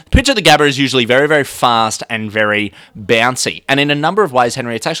ways. The pitch at the Gabba is usually very, very fast and very bouncy. And in a number of ways,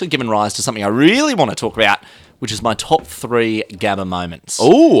 Henry, it's actually given rise to something I really want to talk about, which is my top 3 Gabba moments.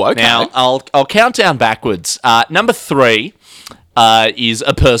 Oh, okay. Now, I'll count down backwards. Number 3 is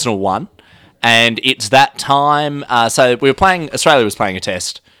a personal one, and it's that time... so Australia was playing a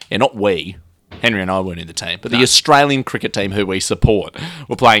test. Yeah, not we. Henry and I weren't in the team, but the Australian cricket team who we support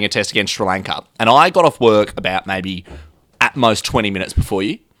were playing a test against Sri Lanka. And I got off work about maybe at most 20 minutes before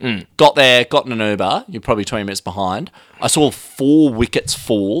you. Got there, got in an Uber. You're probably 20 minutes behind. I saw 4 wickets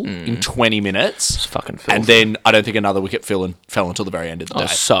fall in 20 minutes. It's fucking filthy. And then I don't think another wicket fell until the very end of the day. I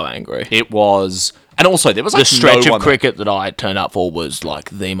was so angry. It was... And also, there was like the stretch of cricket that I turned up for was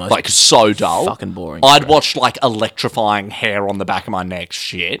like the most so dull, fucking boring. I'd watched like electrifying hair on the back of my neck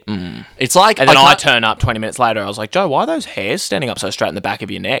shit. It's like, and then I turn up 20 minutes later. I was like, Joe, why are those hairs standing up so straight in the back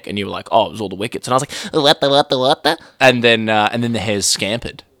of your neck? And you were like, oh, it was all the wickets. And I was like, what the? And then the hairs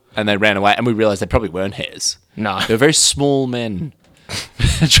scampered and they ran away. And we realised they probably weren't hairs. No, they were very small men.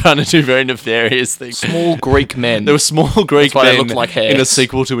 Trying to do very nefarious things. Small Greek men. There were small Greek men looked like in a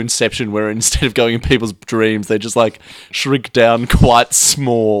sequel to Inception where instead of going in people's dreams, they just like shrink down quite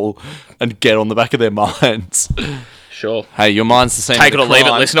small and get on the back of their minds. Sure. Hey, your mind's the same. Take it or leave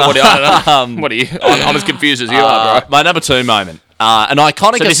it, listener. What are you? I'm as confused as you are, bro. My number 2 moment. An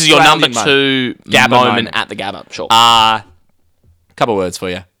iconic. So this is your number 2 moment at the Gabba. Sure. Couple words for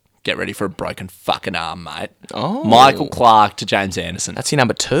you. Get ready for a broken fucking arm, mate. Oh. Michael Clarke to James Anderson. That's your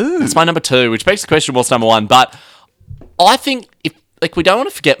number 2. That's my number 2, which begs the question, what's number 1? But I think we don't want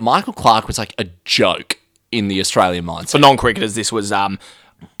to forget Michael Clarke was like a joke in the Australian mindset. For non-cricketers, this was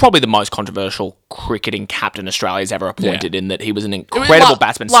probably the most controversial cricketing captain Australia's ever appointed, in that he was an incredible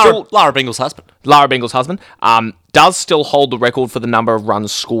batsman. Lara Bingle's husband. Lara Bingle's husband does still hold the record for the number of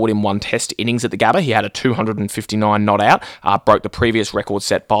runs scored in one test innings at the Gabba. He had a 259 not out, broke the previous record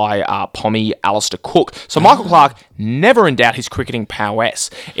set by Pommy Alistair Cook. So Michael Clarke never in doubt his cricketing prowess.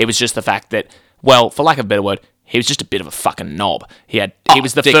 It was just the fact that, well, for lack of a better word, he was just a bit of a fucking knob. He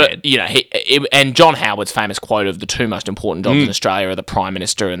was the first, and John Howard's famous quote of the two most important jobs in Australia are the Prime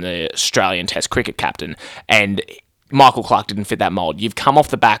Minister and the Australian Test cricket captain. And Michael Clarke didn't fit that mould. You've come off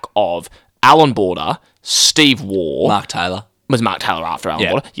the back of Alan Border, Steve Waugh. Mark Taylor. Was Mark Taylor after Alan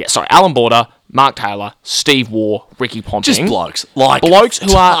Border? Yeah, sorry. Alan Border, Mark Taylor, Steve Waugh, Ricky Ponting. Just blokes. Like blokes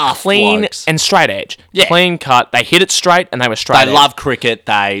who are clean blokes. and straight edge. Yeah. Clean cut. They hit it straight and they were straight edge. They love cricket.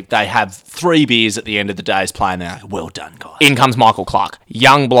 They have 3 beers at the end of the day's play and they're like, well done, guys. In comes Michael Clarke.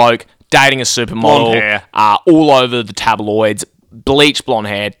 Young bloke, dating a supermodel. Blonde hair. All over the tabloids. Bleached blonde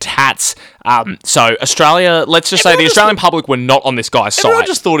hair, tats. So Australia, let's just say the Australian public were not on this guy's side. Everyone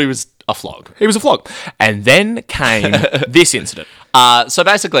just thought he was a flog. He was a flog. And then came this incident. So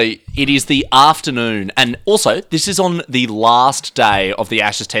basically, it is the afternoon, and also, this is on the last day of the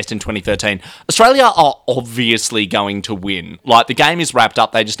Ashes Test in 2013. Australia are obviously going to win. Like, the game is wrapped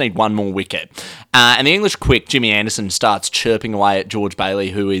up, they just need one more wicket. And the English quick, Jimmy Anderson, starts chirping away at George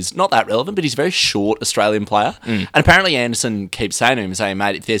Bailey, who is not that relevant, but he's a very short Australian player. And apparently Anderson keeps saying to him,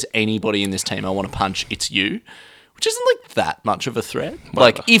 mate, if there's anybody in this team I want to punch, it's you. Which isn't, like, that much of a threat.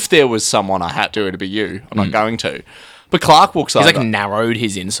 Like, if there was someone I had to, it'd be you. I'm not going to. But Clarke walks over. He's, like, narrowed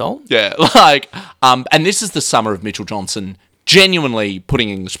his insult. Yeah, like, and this is the summer of Mitchell Johnson genuinely putting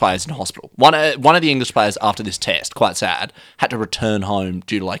English players in hospital. One of the English players after this test, quite sad, had to return home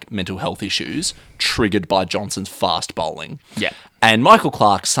due to, like, mental health issues triggered by Johnson's fast bowling. Yeah. And Michael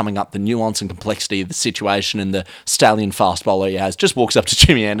Clarke, summing up the nuance and complexity of the situation and the stallion fast bowler he has, just walks up to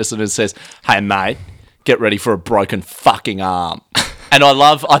Jimmy Anderson and says, hey, mate, get ready for a broken fucking arm. And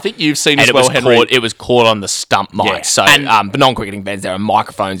I think you've seen as well, Henry. It was caught on the stump mic. Yeah. So, but non-cricketing fans, there are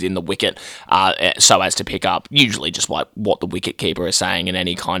microphones in the wicket so as to pick up usually just like what the wicket keeper is saying and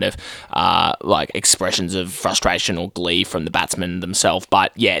any kind of like expressions of frustration or glee from the batsmen themselves.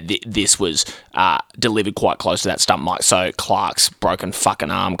 But yeah, this was delivered quite close to that stump mic. So Clarke's broken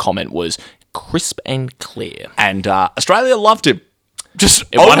fucking arm comment was crisp and clear. And Australia loved him. Just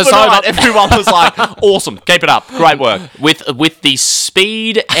won us over. Everyone was like, awesome, keep it up, great work. With the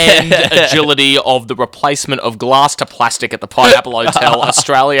speed and agility of the replacement of glass to plastic at the Pineapple Hotel,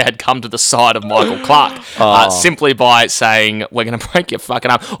 Australia had come to the side of Michael Clarke simply by saying, we're going to break your fucking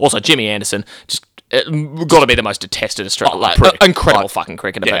arm. Also, Jimmy Anderson, just got to be the most detested Australian, incredible fucking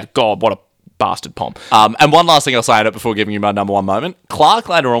cricketer. Yeah. But God, what a bastard pomp. And one last thing I'll say on it before giving you my number one moment. Clarke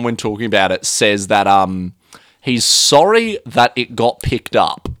later on when talking about it says that he's sorry that it got picked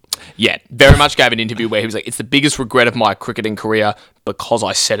up. Yeah, very much gave an interview where he was like, it's the biggest regret of my cricketing career because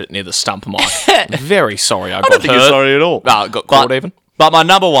I said it near the stump mic. Very sorry I got don't think you're sorry at all. Got caught even. But my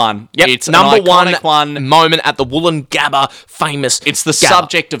number one, it's number one moment at the Wollongabba famous. It's the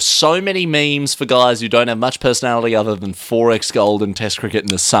subject of so many memes for guys who don't have much personality other than 4x gold in Test cricket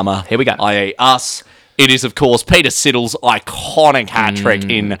in the summer. Here we go. i.e. us. It is, of course, Peter Siddle's iconic hat-trick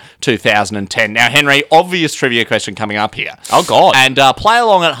in 2010. Now, Henry, obvious trivia question coming up here. Oh, God. And play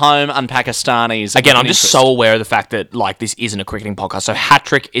along at home, Unpakistanis. Again, I'm just so aware of the fact that, like, this isn't a cricketing podcast. So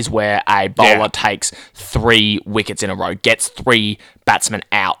hat-trick is where a bowler takes 3 wickets in a row, gets 3 batsmen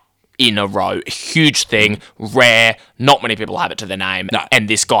out in a row. Huge thing, rare, not many people have it to their name. No. And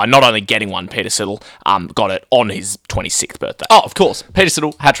this guy, not only getting one, Peter Siddle, got it on his 26th birthday. Oh, of course. Peter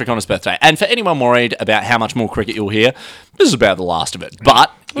Siddle, hat-trick on his birthday. And for anyone worried about how much more cricket you'll hear, this is about the last of it.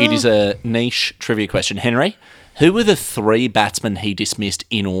 But it is a niche trivia question. Henry, who were the 3 batsmen he dismissed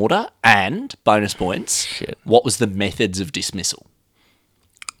in order? And, bonus points, what was the methods of dismissal?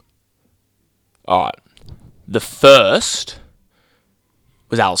 All right. The first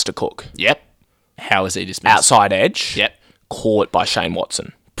was Alistair Cook. Yep. How was he dismissed? Outside edge. Yep. Caught by Shane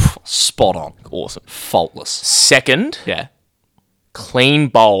Watson. Spot on. Awesome. Faultless. Second, Yeah. clean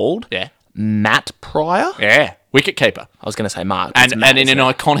bowled. Yeah. Matt Pryor. Yeah. Wicket keeper. I was going to say Mark. And in an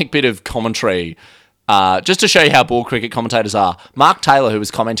iconic bit of commentary, just to show you how ball cricket commentators are, Mark Taylor, who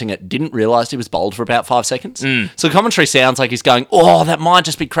was commenting it, didn't realise he was bowled for about 5 seconds. So the commentary sounds like he's going, oh, that might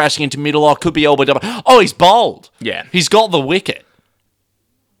just be crashing into middle, or could be elbow double. Oh, he's bowled. Yeah. He's got the wicket.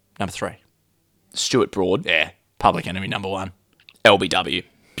 Number 3. Stuart Broad. Yeah. Public enemy number 1. LBW.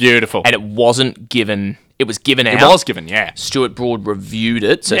 Beautiful. And it wasn't given. It was given out. It was given, yeah. Stuart Broad reviewed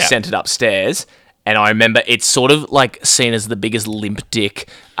it, so Yeah. sent it upstairs. And I remember it's sort of like seen as the biggest limp dick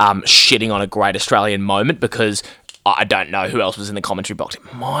shitting on a great Australian moment because I don't know who else was in the commentary box.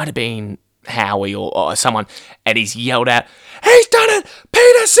 It might have been Howie or someone, and he's yelled out, "He's done it!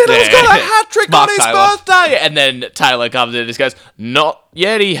 Peter Siddle's got a hat trick on his birthday!" And then Taylor comes in and just goes, "Not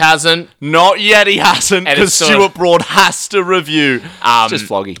yet, he hasn't. Not yet, he hasn't." And Because it's sort of- Stuart Broad has to review. It's just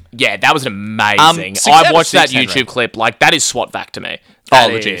floggy. Yeah, that was amazing. 6 out I of watched that 6, Henry. YouTube clip. Like, that is SWAT vac to me. Oh,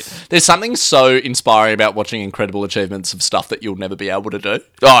 That legit. is. There's something so inspiring about watching incredible achievements of stuff that you'll never be able to do.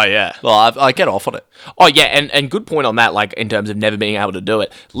 Oh, yeah. Well, I get off on it. Oh, yeah, and good point on that, like, in terms of never being able to do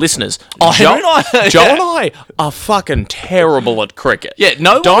it. Listeners, Henry and I- Joel and I are fucking terrible at cricket. Yeah,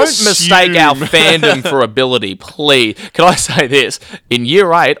 no one Don't assume- mistake our fandom for ability, please. Can I say this? In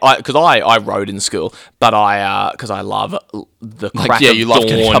year 8, because I rode in school, but because I love the crack of you love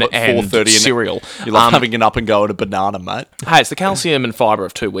getting dawn up at and 4:30 cereal. You love having an up and go and a banana, mate. Hey, it's the calcium and fibre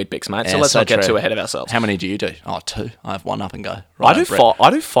of 2 Weet-Bix, mate, so Yeah, let's so not get true. too ahead of ourselves. How many do you do? Oh, 2. I have 1 up and go. I Right, do Brett. 5. I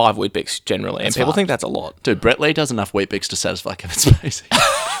do 5 Weet-Bix generally, and people fast. think that's a lot. Dude, Brett Lee does enough Weet-Bix to satisfy Kevin Spacey.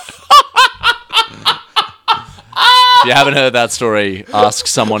 If you haven't heard that story, ask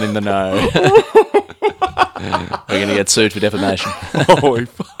someone in the know. We're going to get sued for defamation. Holy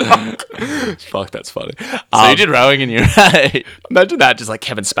fuck. Fuck, that's funny. So you did rowing in year 8. Imagine that, just like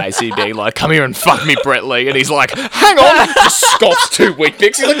Kevin Spacey being like, "Come here and fuck me, Brett Lee," and he's like, "Hang on," just scoffs 2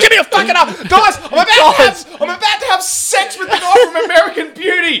 Weet-Bix. He's like, "Give me a fucking up, guys! I'm about to have sex with the guy from American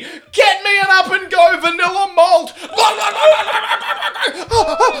Beauty. Get me an up and go vanilla malt."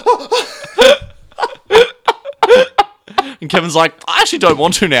 And Kevin's like, I actually don't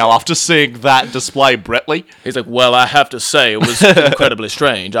want to now after seeing that display, Brett Lee. He's like, "Well, I have to say, it was incredibly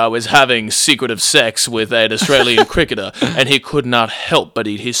strange. I was having secretive sex with an Australian cricketer, and he could not help but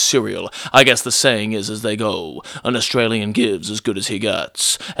eat his cereal. I guess the saying is as they go, an Australian gives as good as he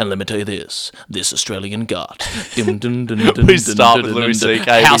gets. And let me tell you this Australian got." We start with Louis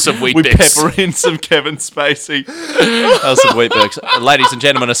C.K. House of We Weet-Bix. pepper in some Kevin Spacey. House of Weet-Bix. Ladies and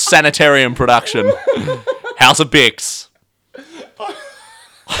gentlemen, a sanitarium production. House of Bix.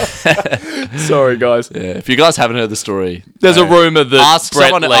 Sorry, guys. Yeah, if you guys haven't heard the story, There's a rumour that ask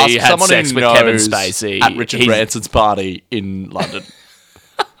Brett someone, Lee ask had someone sex who with Kevin knows Spacey. at Richard He's- Branson's party in London.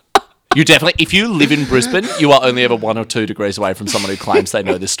 You definitely, if you live in Brisbane, you are only ever 1 or 2 degrees away from someone who claims they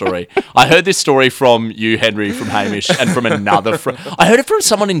know this story. I heard this story from you, Henry, from Hamish, and from another friend. I heard it from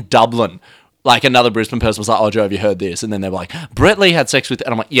someone in Dublin. Like another Brisbane person was like, "Oh, Joe, have you heard this?" And then they were like, "Brett Lee had sex with,"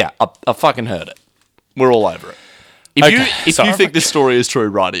 and I'm like, "Yeah, I fucking heard it. We're all over it." If you think this story is true,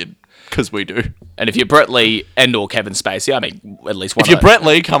 write in, because we do. And if you're Brett Lee and or Kevin Spacey, I mean, at least one If you're of Brett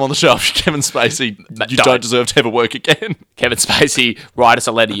Lee, come on the show. If you're Kevin Spacey, you don't. don't deserve to ever work again. Kevin Spacey, write us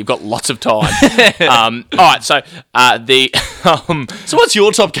a letter. You've got lots of time. All right, so So what's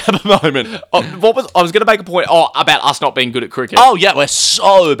your top Gabba moment? I was going to make a point about us not being good at cricket. Oh, yeah, we're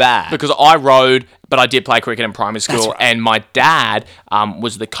so bad. Because I rode, but I did play cricket in primary school, That's right. and my dad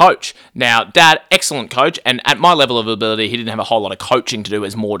was the coach. Now, Dad, excellent coach, and at my level of ability, he didn't have a whole lot of coaching to do. It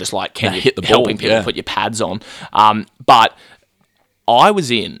was more just like, can you hit the ball, helping people yeah. put your pads on. But I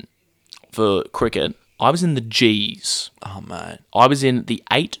was in, for cricket, I was in the Gs. Oh, mate. I was in the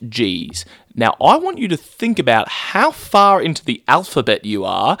 8 Gs. Now, I want you to think about how far into the alphabet you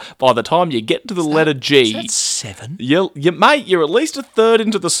are by the time you get to the letter G. That's 7. Mate, you're at least a third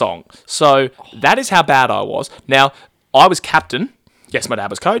into the song. So that is how bad I was. Now, I was captain. Yes, my dad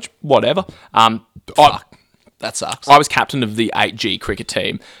was coach. Whatever. That sucks. I was captain of the 8G cricket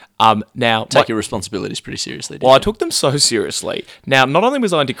team. Now, Take your responsibilities pretty seriously. well, I took them so seriously. Now, not only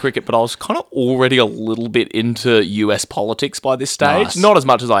was I into cricket, but I was kind of already a little bit into US politics by this stage. Nice. Not as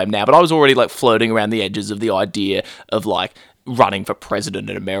much as I am now, but I was already like floating around the edges of the idea of like running for president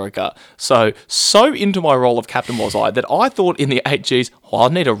in America. So into my role of captain was I that I thought in the 8Gs, I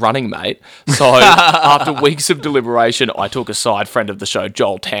need a running mate. So after weeks of deliberation, I took a side friend of the show,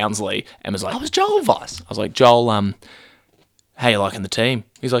 Joel Townsley, and was like, was Joel Vice. I was like, "Joel, how you liking the team?"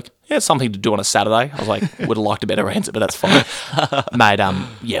 He's like, "Yeah, it's something to do on a Saturday." I was like, would have liked a better answer, but that's fine. Mate,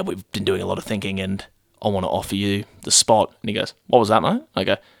 yeah, we've been doing a lot of thinking and I want to offer you the spot. And he goes, "What was that, mate?" I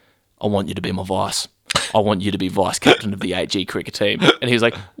go, "I want you to be my vice. I want you to be vice captain of the 8G cricket team." And he was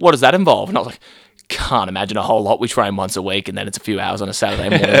like, "What does that involve?" And I was like, "Can't imagine a whole lot. We train once a week and then it's a few hours on a Saturday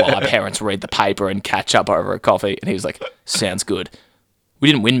morning while our parents read the paper and catch up over a coffee." And he was like, "Sounds good." We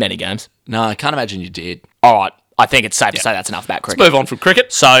didn't win many games. No, I can't imagine you did. All right. I think it's safe to say that's enough about cricket. Move on from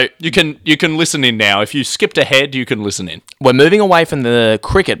cricket. So You can listen in now. If you skipped ahead, you can listen in. we're moving away from the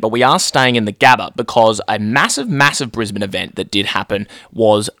cricket, but we are staying in the Gabba because a massive, massive Brisbane event that did happen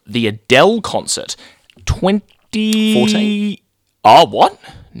was the Adele concert. 14? Oh, what?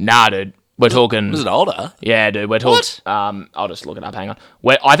 Nah, dude. We're talking... Was it older? Yeah, dude. We're talking... I'll just look it up. Hang on.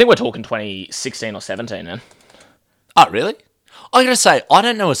 I think we're talking 2016 or 17, man. Oh, really? I gotta say, I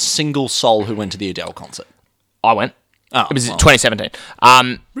don't know a single soul who went to the Adele concert. I went. Oh, It was well.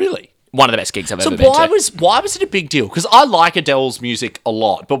 2017. Really? One of the best gigs I've So ever been to. why was it a big deal? Because I like Adele's music a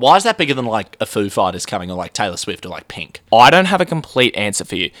lot, but why is that bigger than like a Foo Fighters coming or like Taylor Swift or like Pink? I don't have a complete answer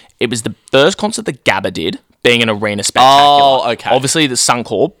for you. It was the first concert that Gabba did, being an arena spectacular. Oh, okay. Obviously, the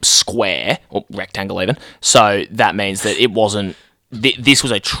Suncorp square, or rectangle even, so that means that it wasn't... This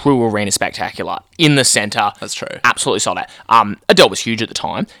was a true arena spectacular in the centre. That's true. Absolutely sold out. Adele was huge at the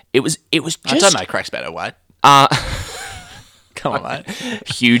time. It was just... Don't make cracks better, Wade. Come on, mate.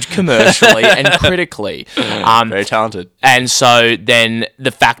 huge commercially and critically. Very talented. And so then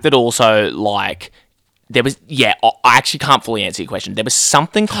the fact that also, like, there was, I actually can't fully answer your question. There was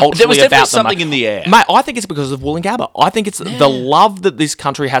something culturally There was definitely about something in the air. Mate, I think it's because of Wool and Gabba. I think it's the love that this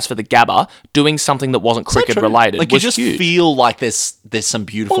country has for the Gabba doing something that wasn't cricket related. Like, you was just huge. feel like there's some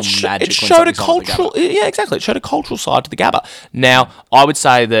beautiful magic. It when showed a something's on at the cultural, Gabba. yeah, exactly. It showed a cultural side to the Gabba. Now, I would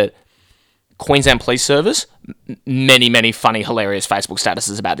say that Queensland Police Service, many funny, hilarious Facebook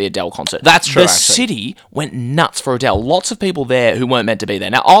statuses about the Adele concert. That's true, The actually. city went nuts for Adele. Lots of people there who weren't meant to be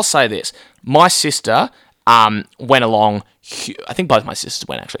there. Now, I'll say this. My sister went along. I think both my sisters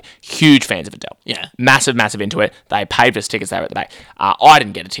went, actually. Huge fans of Adele. Yeah. Massive into it. They paid for us tickets. They were at the back. I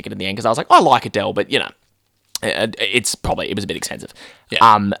didn't get a ticket in the end because I was like, I like Adele, but, you know, it was a bit expensive.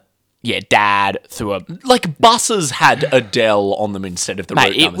 Yeah. Dad threw a... Like, buses had Adele on them instead of the Mate,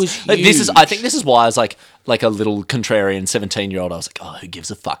 route it numbers. was Like, huge. I think this is why I was like a little contrarian 17-year-old. I was like, oh, who gives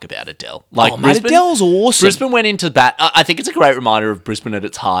a fuck about Adele? Like, Oh, mate, Adele's awesome. Brisbane went into that. I think it's a great reminder of Brisbane at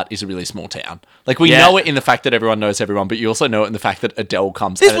its heart is a really small town. Like, we Yeah. know it in the fact that everyone knows everyone, but you also know it in the fact that Adele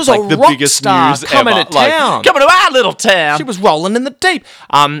comes. This and was it's a like the rock biggest star news coming ever. to town. Like, coming to our little town. She was rolling in the deep.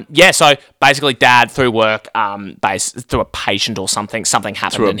 So basically, Dad through work, through a patient or something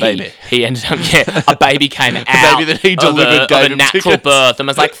happened, Through a and baby. he ended up, a baby came out, baby that he delivered of gave a him natural tickets. birth, and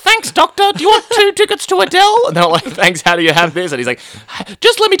was like, "Thanks, doctor. Do you want 2 tickets to Adele?" And they're like, "Thanks. How do you have this?" And he's like,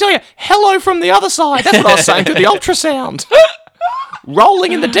 "Just let me tell you, hello from the other side." That's what I was saying through the ultrasound.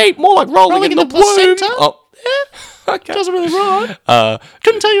 Rolling in the deep, more like rolling in the womb. placenta? Oh, yeah. Okay. Doesn't really rhyme.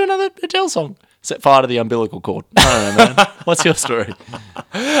 Couldn't tell you another Adele song. Set fire to the umbilical cord. I don't know, man. What's your story?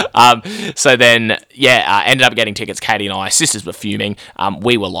 So then, ended up getting tickets. Katie and I, sisters were fuming.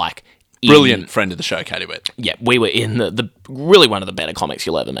 We were like, Brilliant friend of the show, Katie Witt. Yeah, we were in the really one of the better comics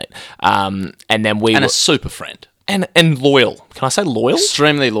you'll ever meet. And then we And were a super friend. and loyal. Can I say loyal?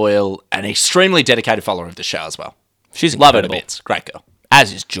 Extremely loyal and extremely dedicated follower of the show as well. She's Love her to incredible. bits. Great girl.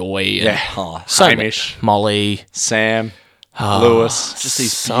 As is Joy. And Yeah. Oh, so Hamish. many. Molly. Sam. Lewis. Just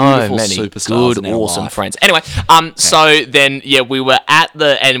these So beautiful many superstars good, in our awesome life. friends. Anyway, so then, we were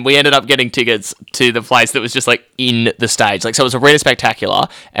and we ended up getting tickets to the place that was just like in the stage. Like, so it was Arena Spectacular,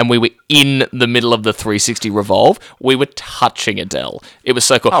 and we were in the middle of the 360 revolve. We were touching Adele. It was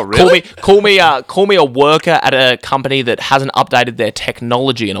so cool. Oh, really? Call me a worker at a company that hasn't updated their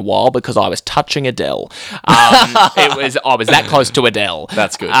technology in a while because I was touching Adele. I was that close to Adele.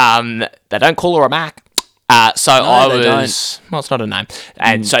 That's good. They don't call her a Mac. So No, I they was... Well, it's not a name.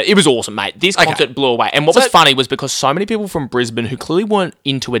 And so it was awesome, mate. This concert blew away. And what was funny was because so many people from Brisbane who clearly weren't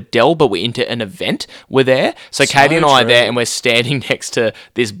into Adele but were into an event were there. So Katie and I are there and we're standing next to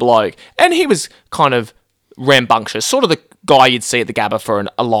this bloke. And he was kind of rambunctious. Sort of the guy you'd see at the Gabba for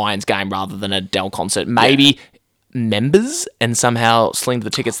a Lions game rather than an Adele concert. Maybe members and somehow slinged the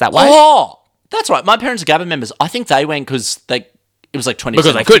tickets that way. Oh, that's right. My parents are Gabba members. I think they went because it was like 20%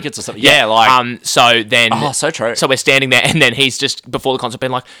 Because they off could. tickets or something. Yeah, like... so then... Oh, so true. So we're standing there, and then he's just, before the concert,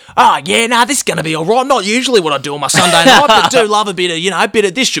 been like, this is going to be all right. Not usually what I do on my Sunday night, but do love a bit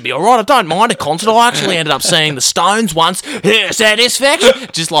of, this should be all right. I don't mind a concert. I actually ended up seeing the Stones once. Satisfaction.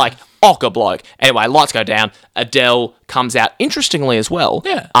 Just like, ocker bloke. Anyway, lights go down. Adele comes out, interestingly as well.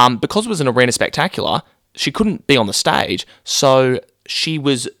 Yeah. Because it was an Arena Spectacular, she couldn't be on the stage, so she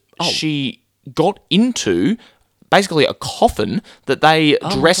got into... basically a coffin that they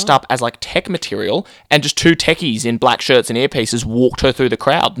dressed up as like tech material, and just 2 techies in black shirts and earpieces walked her through the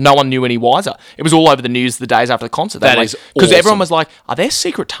crowd. No one knew any wiser. It was all over the news the days after the concert. That is because awesome. everyone was like, "Are there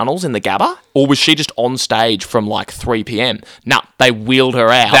secret tunnels in the Gabba, or was she just on stage from like 3 p.m?" No, they wheeled her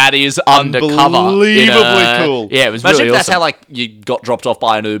out. That is undercover. unbelievably cool. Yeah, it was Imagine really if that's awesome. how like you got dropped off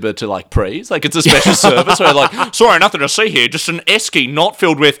by an Uber to like Prees. Like it's a special service where like, sorry, nothing to see here. Just an esky not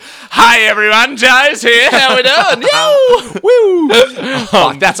filled with, "Hi everyone, Joe's here. How we doing?" Yo! Woo!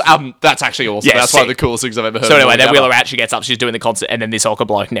 Fuck, that's actually awesome. Yeah, that's one of sick. the coolest things I've ever heard. So anyway, of then Gabba. wheel her out, she gets up, she's doing the concert, and then this ocker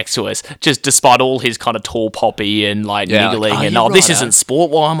bloke next to us, just despite all his kind of tall poppy and like Yeah, niggling like, and you're this right, isn't sport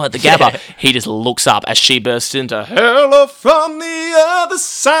while I'm at the Gabba, he just looks up as she bursts into "Hello from the other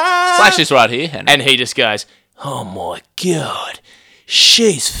side," Slash this right here, Henry. and he just goes, oh my God,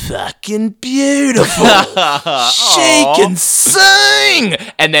 she's fucking beautiful. She can sing.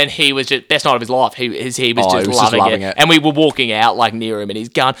 And then he was just, best night of his life. He was just loving it. And we were walking out like near him and he's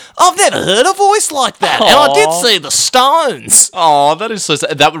gone, I've never heard a voice like that. And I did see the Stones. Oh, that is so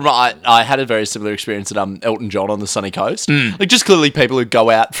sad. I had a very similar experience at Elton John on the sunny coast. Like, just clearly people who go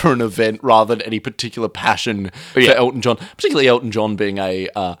out for an event rather than any particular passion for Elton John, particularly Elton John being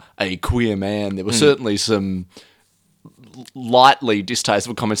a queer man. There were certainly some lightly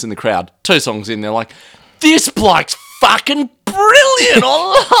distasteful comments in the crowd. 2 songs in, they're like, this bloke's fucking brilliant.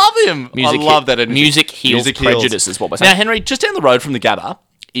 I love him. I love that energy. Music heals prejudice is what we're saying. Now, Henry, just down the road from the Gabba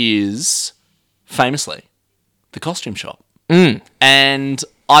is famously the costume shop. And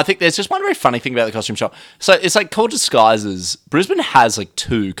I think there's just one very funny thing about the costume shop. So it's like called Disguises. Brisbane has like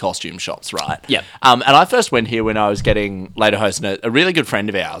 2 costume shops, right? Yeah. And I first went here when I was getting later hosting a really good friend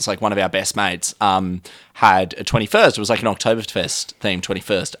of ours, like one of our best mates, had a 21st. It was like an Oktoberfest themed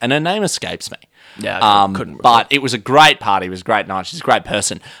 21st, and her name escapes me. Yeah, I couldn't remember. But it was a great party. It was a great night. She's a great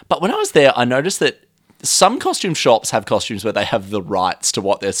person. But when I was there, I noticed that some costume shops have costumes where they have the rights to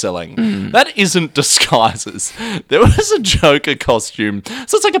what they're selling. That isn't Disguises. There was a Joker costume.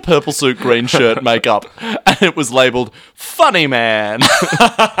 So it's like a purple suit, green shirt, makeup, and it was labelled Funny Man. And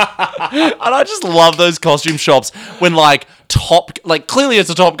I just love those costume shops when clearly it's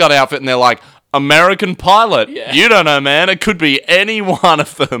a Top Gun outfit and they're like, American Pilot. Yeah. You don't know, man. It could be any one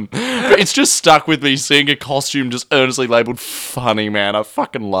of them. But it's just stuck with me seeing a costume just earnestly labelled Funny Man. I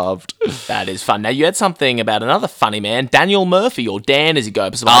fucking loved. That is fun. Now, you had something about another funny man, Daniel Murphy, or Dan as he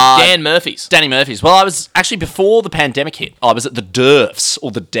goes. Dan Murphy's. Danny Murphy's. Well, I was actually, before the pandemic hit, I was at the Durfs,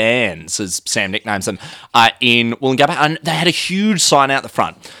 or the Dans, as Sam nicknames them, in Wollongabba, and they had a huge sign out the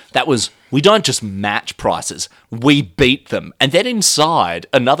front that was, we don't just match prices, we beat them. And then inside,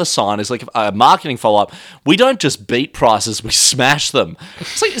 another sign is like a marketing follow-up. We don't just beat prices, we smash them.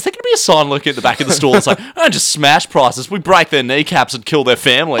 It's like, is there going to be a sign looking at the back of the store that's like, we don't just smash prices, we break their kneecaps and kill their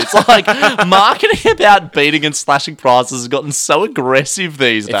family. It's like, marketing about beating and slashing prices has gotten so aggressive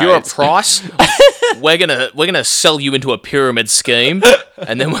these days. If you're a price, we're gonna sell you into a pyramid scheme,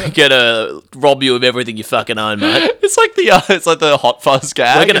 and then we're gonna rob you of everything you fucking own, mate. It's like the Hot Fuzz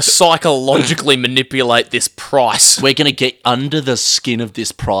gag. We're gonna psychologically manipulate this price. We're gonna get under the skin of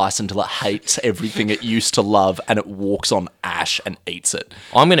this price until it hates everything it used to love, and it walks on ash and eats it.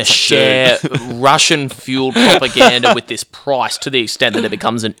 I'm gonna share Russian-fueled propaganda with this price to the extent that it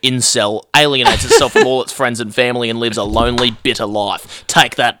becomes an incel, alienates itself from all its friends and family, and lives a lonely, bitter life.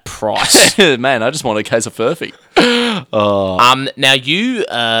 Take that price. Man, I just want a case of Furphy. Now you,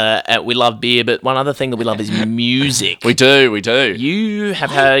 we love beer, but one other thing that we love is music. We do. You have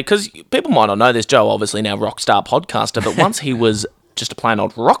had, because people might not know this, Joe, obviously now rock star podcaster, but once he was just a plain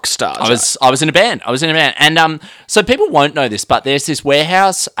old rock star. I was in a band. And so people won't know this, but there's this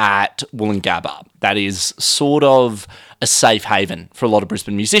warehouse at Wollongabba that is sort of a safe haven for a lot of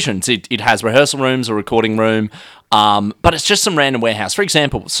Brisbane musicians. It has rehearsal rooms, a recording room, but it's just some random warehouse. For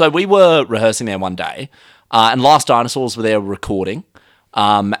example, so we were rehearsing there one day, and Last Dinosaurs were there recording,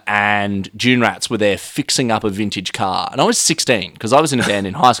 and Dune Rats were there fixing up a vintage car. And I was 16, because I was in a band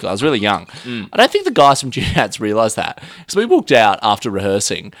in high school. I was really young. I don't think the guys from Dune Rats realised that. So we walked out after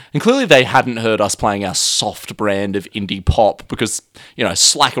rehearsing, and clearly they hadn't heard us playing our soft brand of indie pop, because,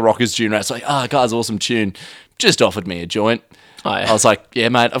 Slacker Rockers, Dune Rats, like, guys, awesome tune. Just offered me a joint. Oh, yeah. I was like, yeah,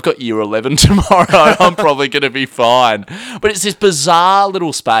 mate, I've got year 11 tomorrow. I'm probably going to be fine. But it's this bizarre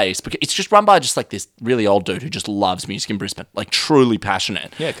little space, because it's just run by just like this really old dude who just loves music in Brisbane, like truly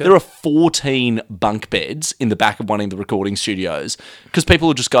passionate. Yeah, cool. There are 14 bunk beds in the back of one of the recording studios, because people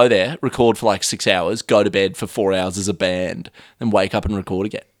will just go there, record for like 6 hours, go to bed for 4 hours as a band, then wake up and record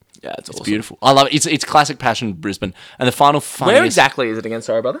again. Yeah, it's awesome. Beautiful. I love it. It's classic passion Brisbane. And the final funniest... Where exactly is it again?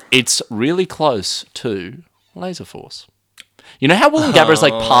 Sorry, brother? It's really close to Laser Force. You know how Wollongabba is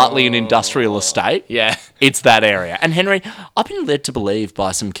like partly an industrial estate? Yeah. It's that area. And Henry, I've been led to believe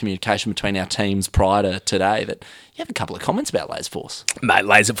by some communication between our teams prior to today that you have a couple of comments about Laser Force. Mate,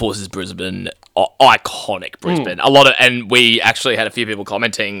 Laser Force is Brisbane, iconic Brisbane. A lot of, and we actually had a few people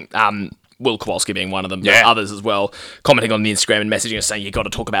commenting, Will Kowalski being one of them, but others as well, commenting on the Instagram and messaging us saying, you got to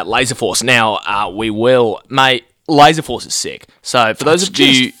talk about Laser Force. Now, we will. Mate, Laser Force is sick. So for those of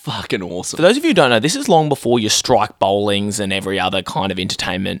you, fucking awesome. For those of you who don't know, this is long before your strike bowlings and every other kind of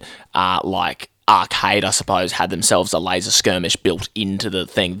entertainment, like arcade, I suppose, had themselves a laser skirmish built into the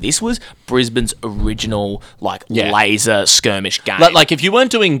thing. This was Brisbane's original laser skirmish game. Like if you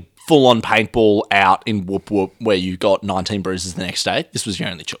weren't doing full-on paintball out in Whoop Whoop where you got 19 bruises the next day, this was your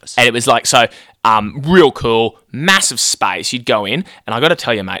only choice. And it was like, so, real cool, massive space. You'd go in, and I got to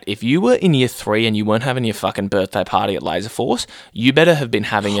tell you, mate, if you were in year 3 and you weren't having your fucking birthday party at Laser Force, you better have been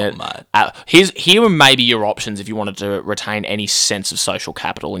having it. Mate. Here are maybe your options if you wanted to retain any sense of social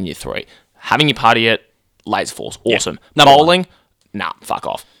capital in year 3. Having your party at Laser Force, awesome. Yeah. Bowling, nah, fuck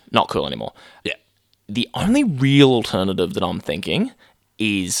off. Not cool anymore. Yeah. The only real alternative that I'm thinking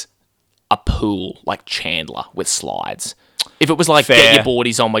is a pool like Chandler with slides. If it was like, Fair. get your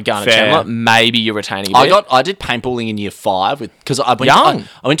boardies on, we're going to Fair. Chandler, maybe you're retaining a bit. I did paintballing in year 5 because I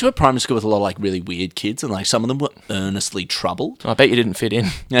went to a primary school with a lot of like really weird kids, and like some of them were earnestly troubled. I bet you didn't fit in.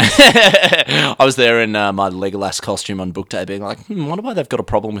 I was there in my Legolas costume on book day, being like, wonder why they've got a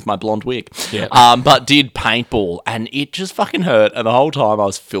problem with my blonde wig. Yeah. But did paintball, and it just fucking hurt. And the whole time I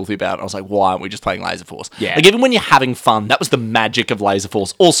was filthy about it. I was like, why aren't we just playing Laser Force? Yeah. Like even when you're having fun, that was the magic of Laser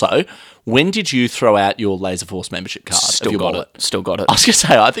Force. Also, when did you throw out your Laser Force membership card? Still got it. Still got it. I was going to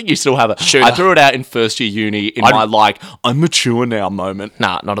say, I think you still have it. Shooter. I threw it out in first year uni in my like, I'm mature now moment.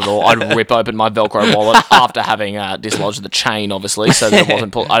 Nah, not at all. I'd rip open my Velcro wallet after having dislodged the chain, obviously, so that it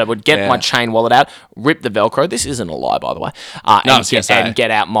wasn't pulled. I would get my chain wallet out, rip the Velcro. This isn't a lie, by the way. And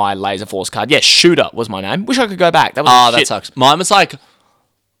get out my Laser Force card. Yeah, Shooter was my name. Wish I could go back. That was that sucks. Mine was like...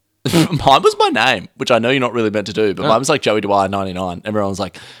 mine was my name, which I know you're not really meant to do, but mine was like Joey Dwyer 99. Everyone was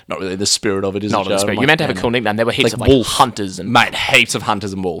like, not really the spirit of it, is not it, the Joe? spirit. I'm You meant to like, have a cool nickname. There were heaps like of Wolf. hunters and... Mate, heaps of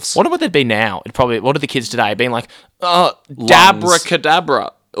hunters and wolves. What would there be now? It probably... What are the kids today? Being like, Dabra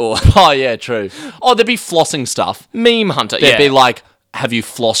Cadabra. Or Oh, yeah, true. Oh, there'd be flossing stuff. Meme Hunter. There'd Yeah. be like, have you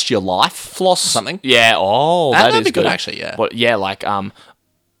flossed your life? Floss something. Yeah. Oh, That'd is be good, actually, yeah. What? Yeah, like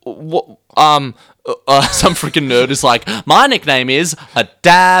what? Some freaking nerd is like, my nickname is a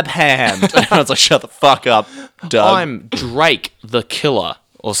dab hand. And I was like, shut the fuck up, Doug. I'm Drake the Killer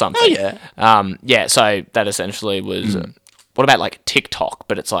or something. Oh, yeah. Yeah. So that essentially was. What about like TikTok?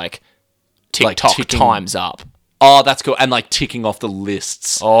 But it's like TikTok ticking- times up. Oh, that's cool. And like ticking off the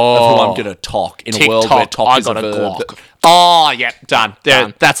lists of who I'm going to talk in a world where TikTok, talk I is got a a verb. Glock. Oh, yeah, done. There,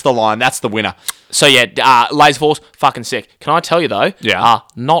 Done. That's the line. That's the winner. So yeah, Laser Force, fucking sick. Can I tell you though? Yeah.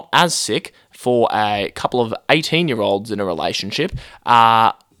 Not as sick for a couple of 18-year-olds in a relationship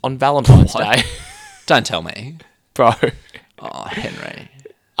on Valentine's Day. Don't tell me. Bro. Oh, Henry.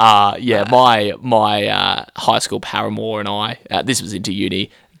 Yeah, my high school paramour and I, this was into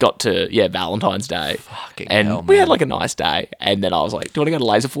uni, got to, Valentine's Day. Fucking and hell, we man. had like a nice day. And then I was like, do you want to go to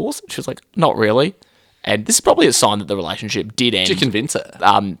Laser Force? She was like, not really. And this is probably a sign that the relationship did end. Did you convince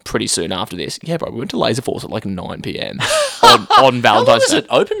her? Pretty soon after this. Yeah, bro, we went to Laser Force at like 9 p.m. on Valentine's How long is Day. it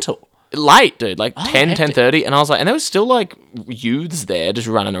open till? Late, dude, like 10, hefty. 10:30. And I was like, and there was still like youths there just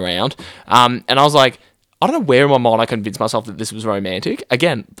running around. And I was like, I don't know where in my mind I convinced myself that this was romantic.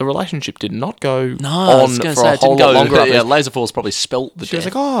 Again, the relationship did not go on for a whole lot longer. Yeah, Laser Force probably spelt the She was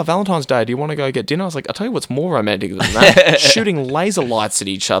death. like, oh, Valentine's Day, do you want to go get dinner? I was like, I'll tell you what's more romantic than that. Shooting laser lights at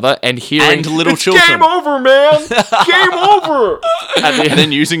each other and hearing... And little "It's children." Game over, man! Game over! And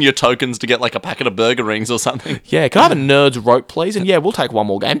then using your tokens to get like a packet of burger rings or something. Yeah, can I have a nerd's rope, please? And yeah, we'll take one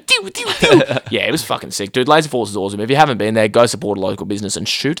more game. Yeah, it was fucking sick, dude. Laser Force is awesome. If you haven't been there, go support a local business and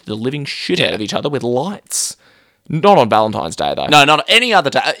shoot the living shit out of each other with lights. Not on Valentine's Day, though. No, not any other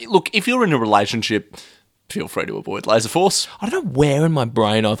day. Look, if you're in a relationship, feel free to avoid Laser Force. I don't know where in my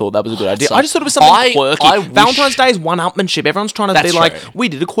brain I thought that was a good idea. So I just thought it was something quirky. I wish- Valentine's Day is one-upmanship. Everyone's trying to That's be like, true. we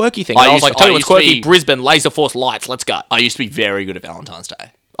did a quirky thing. I And I was used like, to- tell you I what's used to quirky, be- Brisbane, Laser Force lights, let's go. I used to be very good at Valentine's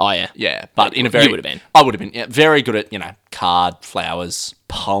Day. Oh, yeah. Yeah, but in a very... You would have been. I would have been, yeah. Very good at, card, flowers,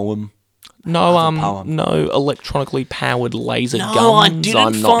 poem. No, poem. no electronically powered laser guns. No, I didn't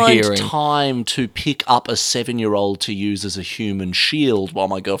I'm not find hearing. time to pick up a 7-year-old to use as a human shield while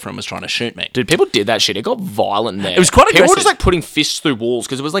my girlfriend was trying to shoot me. Dude, people did that shit. It got violent in there. It was quite People were aggressive. just like putting fists through walls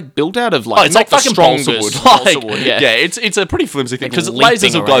because it was like built out of like, It's not like the fucking strongest balsa wood. balsa Like, wood, yeah, yeah. it's a pretty flimsy thing because Like lasers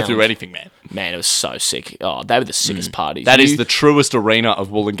will leaping go around. through anything, man. Man, it was so sick. Oh, they were the sickest parties. That is You- the truest arena of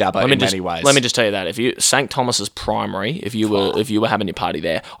Wollongabba in many ways. Let me just tell you that if you St Thomas's Primary, if you were having your party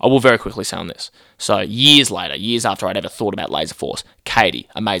there, I will very quickly say on this. So years later, years after I'd ever thought about Laser Force, Katie,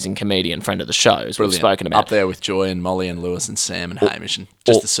 amazing comedian, friend of the show, as we've Brilliant. spoken about, Up there with Joy and Molly and Lewis and Sam and Hamish and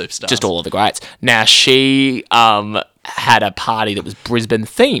just the superstars. just all of the greats. Now she had a party that was Brisbane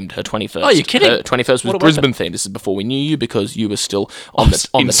themed. Her 21st. Oh, you're kidding? Her 21st was What about Brisbane themed. This is before we knew you because you were still on the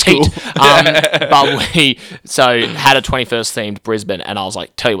in seat. school. But we had a 21st themed Brisbane, and I was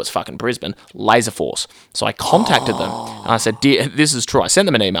like, tell you what's fucking Brisbane, Laser Force. So I contacted them and I said, dear, this is true. I sent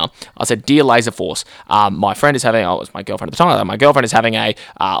them an email. I said, dear Laser Force, my friend is having, it was my girlfriend at the time. My girlfriend is having a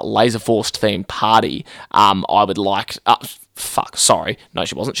Laser Force themed party. I would like. fuck, sorry. No,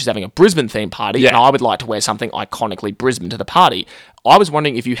 she wasn't. She's having a Brisbane themed party, and I would like to wear something iconically Brisbane to the party. I was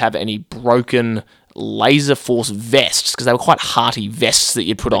wondering if you have any broken Laser Force vests, because they were quite hearty vests that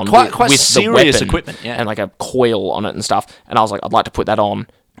you'd put on Quite with serious the weapon equipment, yeah. and like a coil on it and stuff. And I was like, I'd like to put that on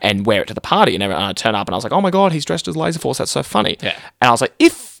and wear it to the party. And I turn up and I was like, oh my God, he's dressed as Laser Force. That's so funny. Yeah. And I was like,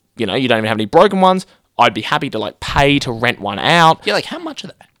 if, you don't even have any broken ones, I'd be happy to like pay to rent one out. Yeah, like how much are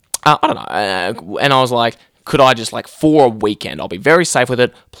they? I don't know. And I was like, could I just like for a weekend? I'll be very safe with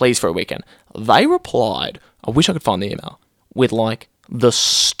it. Please, for a weekend. They replied, I wish I could find the email, with like the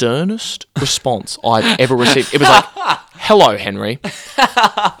sternest response I've ever received. It was like, hello, Henry.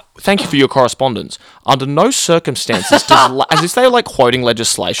 Thank you for your correspondence. Under no circumstances does... as if they were like quoting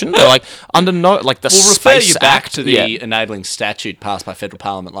legislation. They're like, under no... Like the We'll refer Space you back Act. to the enabling statute passed by federal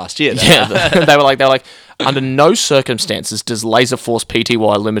parliament last year. Yeah, they were like, under no circumstances does Laser Force Pty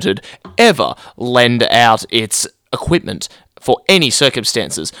Limited ever lend out its equipment for any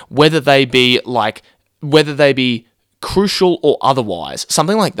circumstances, whether they be crucial or otherwise,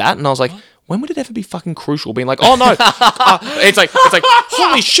 something like that. And I was like, when would it ever be fucking crucial? Being like, oh no, it's like,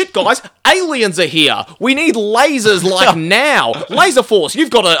 holy shit, guys, aliens are here. We need lasers like now. Laser Force, you've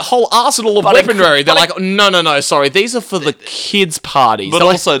got a whole arsenal of weaponry. They're like, no, sorry, these are for the kids' parties. But They're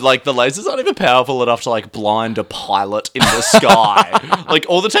also, like, the lasers aren't even powerful enough to, like, blind a pilot in the sky. Like,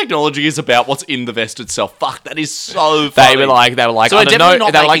 all the technology is about what's in the vest itself. Fuck, that is so funny. They were like, So we're under definitely no,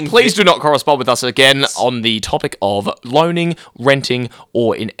 not they were like, making please do not correspond with us again on the topic of loaning, renting,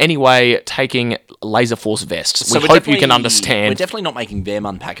 or in any way taking Laser Force vests. So we we're hope you can definitely- understand. We're definitely not making them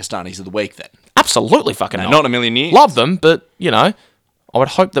un-Pakistanis of the week, then. Absolutely fucking No, not. not in a million years. Love them, but, I would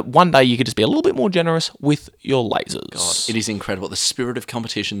hope that one day you could just be a little bit more generous with your lasers. It is incredible. The spirit of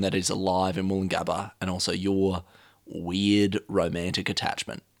competition that is alive in Wollongabba, and also your weird romantic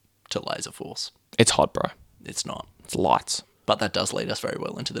attachment to Laser Force. It's hot, bro. It's not. It's lights. But that does lead us very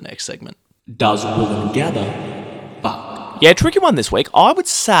well into the next segment. Does Wollongabba fuck? Yeah, tricky one this week. I would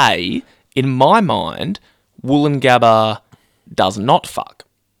say, in my mind, Wollongabba does not fuck.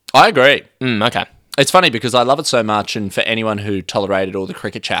 I agree. Okay. It's funny because I love it so much, and for anyone who tolerated all the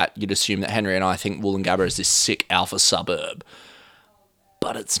cricket chat, you'd assume that Henry and I think Wollongabba is this sick alpha suburb.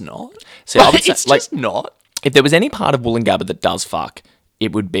 But it's not. See, I would say, It's just not. If there was any part of Wollongabba that does fuck,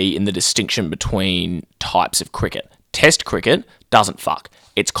 it would be in the distinction between types of cricket. Test cricket doesn't fuck.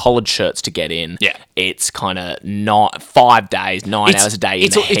 It's collared shirts to get in. Yeah. It's kind of not 5 days, 9 hours a day in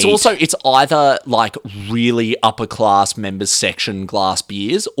the It's heat. also, it's either like really upper class members section glass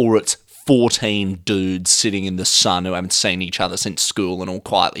beers, or it's 14 dudes sitting in the sun who haven't seen each other since school and all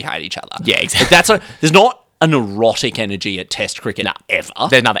quietly hate each other. Yeah, exactly. There's not an erotic energy at Test cricket ever.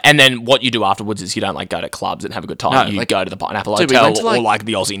 There's nothing. And then what you do afterwards is you don't like go to clubs and have a good time. No, you like- go to the Pineapple Dude, we Hotel went to, or like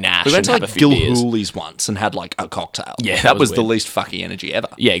the Aussie Nash We went and to have like a few beers. Gilhooly's once and had like a cocktail. Yeah, that was was the weird. least fucky energy ever.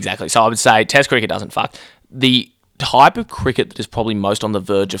 Yeah, exactly. So I would say Test cricket doesn't fuck. The type of cricket that is probably most on the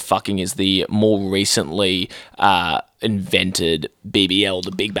verge of fucking is the more recently invented BBL,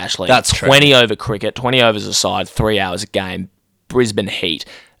 the Big Bash League. That's true. 20 over cricket, 20 overs a side, 3 hours a game, Brisbane Heat.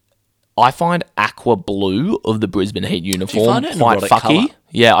 I find aqua blue of the Brisbane Heat uniform find it an quite erotic fucky. colour?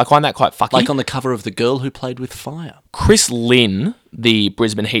 Yeah, I find that quite fucky. Like on the cover of The Girl Who Played with Fire. Chris Lynn, the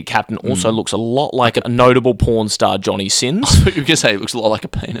Brisbane Heat captain, also looks a lot like a notable porn star Johnny Sins. I thought you were going to say it looks a lot like a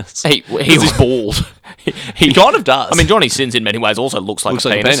penis. He was bald. He kind of does. I mean, Johnny Sins in many ways also looks like a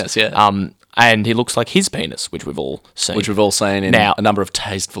penis. Yeah. And he looks like his penis, which we've all seen. Which we've all seen in Now- a number of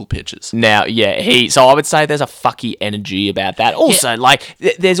tasteful pictures. Now, yeah, so I would say there's a fucky energy about that. Also,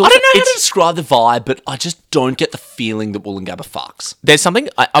 there's also... I don't know how to it's- describe the vibe, but I just don't get the feeling that Wollongabba fucks. There's something...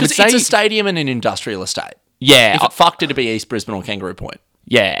 I would Because say... it's a stadium and an industrial estate. yeah, If it fucked, it'd be East Brisbane or Kangaroo Point.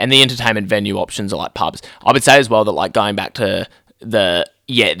 yeah, and the entertainment venue options are like pubs. I would say as well that, like, going back to the...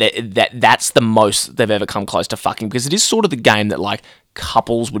 Yeah, that's the most they've ever come close to fucking, because it is sort of the game that, like,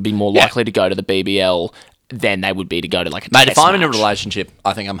 couples would be more likely to go to the BBL than they would be to go to, like, a Mate, test if I'm in a match. relationship,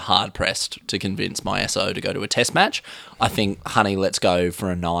 I think I'm hard-pressed to convince my SO to go to a test match. I think, honey, let's go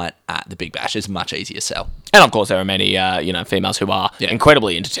for a night at the Big Bash is a much easier sell. And, of course, there are many, females who are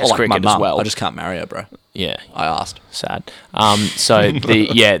incredibly into Or test like my cricket as mum. well. I just can't marry her, bro. Yeah. I asked. Sad. So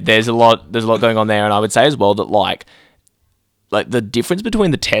there's a lot going on there, and I would say as well that like the difference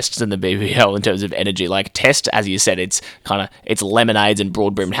between the tests and the BBL in terms of energy, like test, as you said, it's lemonades and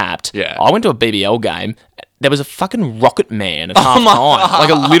broad brimmed hat. Yeah. I went to a BBL game. there was a fucking rocket man at half time. Like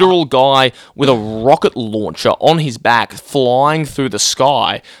a literal guy with a rocket launcher on his back flying through the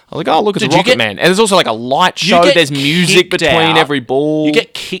sky. I was like, oh, look, it's a rocket man. And there's also like a light show. There's music between every ball. You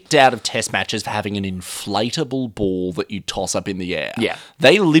get kicked out of test matches for having an inflatable ball that you toss up in the air. Yeah.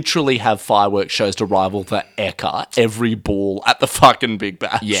 They literally have fireworks shows to rival the Ekka every ball at the fucking Big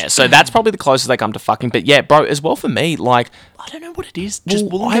Bash. Yeah, so that's probably the closest they come to fucking. But yeah, bro, as well for me, like... I don't know what it is. Just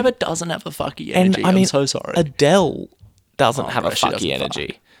Wollongabba doesn't have a fucky energy. I mean, I'm so sorry. Adele doesn't have a fucky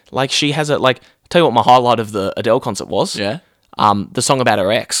energy. Like, she has a... Like, tell you what my highlight of the Adele concert was. Yeah? The song about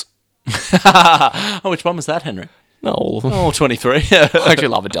her ex. Which one was that, Henry? No, all of them. Oh, 23. I actually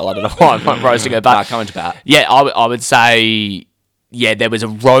love Adele. I don't know why I'm roasting her. But coming to bat. Yeah, I would say... Yeah, there was a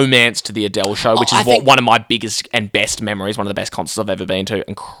romance to the Adele show, which is one of my biggest and best memories, one of the best concerts I've ever been to.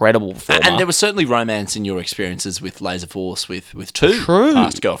 Incredible performer. And there was certainly romance in your experiences with Laser Force with two True.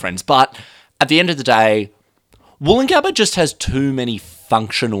 past girlfriends. But at the end of the day, Wollongabba just has too many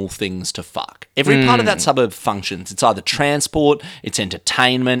functional things to fuck. Every part of that suburb functions. It's either transport, it's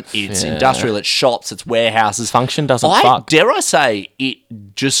entertainment, it's industrial, it's shops, it's warehouses. Function doesn't fuck. Dare I say, it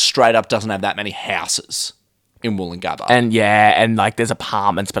just straight up doesn't have that many houses in Wollongabba. And like there's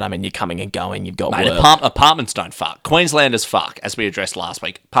apartments, but I mean, you're coming and going, you've got work. Apartments don't fuck. Queenslanders fuck, as we addressed last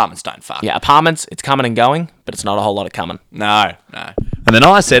week. Apartments don't fuck. Yeah, apartments, it's coming and going, but it's not a whole lot of coming. No. And then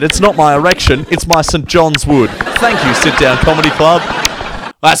I said, it's not my erection, it's my St. John's Wood. Thank you, Sit Down Comedy Club.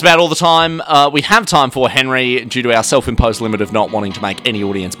 That's about all the time we have time for, Henry, due to our self-imposed limit of not wanting to make any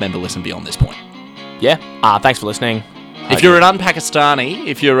audience member listen beyond this point. Yeah. Thanks for listening. If you're an un-Pakistani,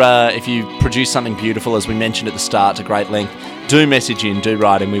 if you produce something beautiful, as we mentioned at the start, to great length, do message in, do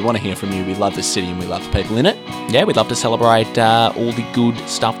write in. We want to hear from you. We love this city and we love the people in it. Yeah, we'd love to celebrate all the good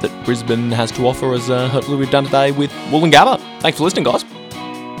stuff that Brisbane has to offer, as hopefully we've done today with Wollongabba. Thanks for listening, guys.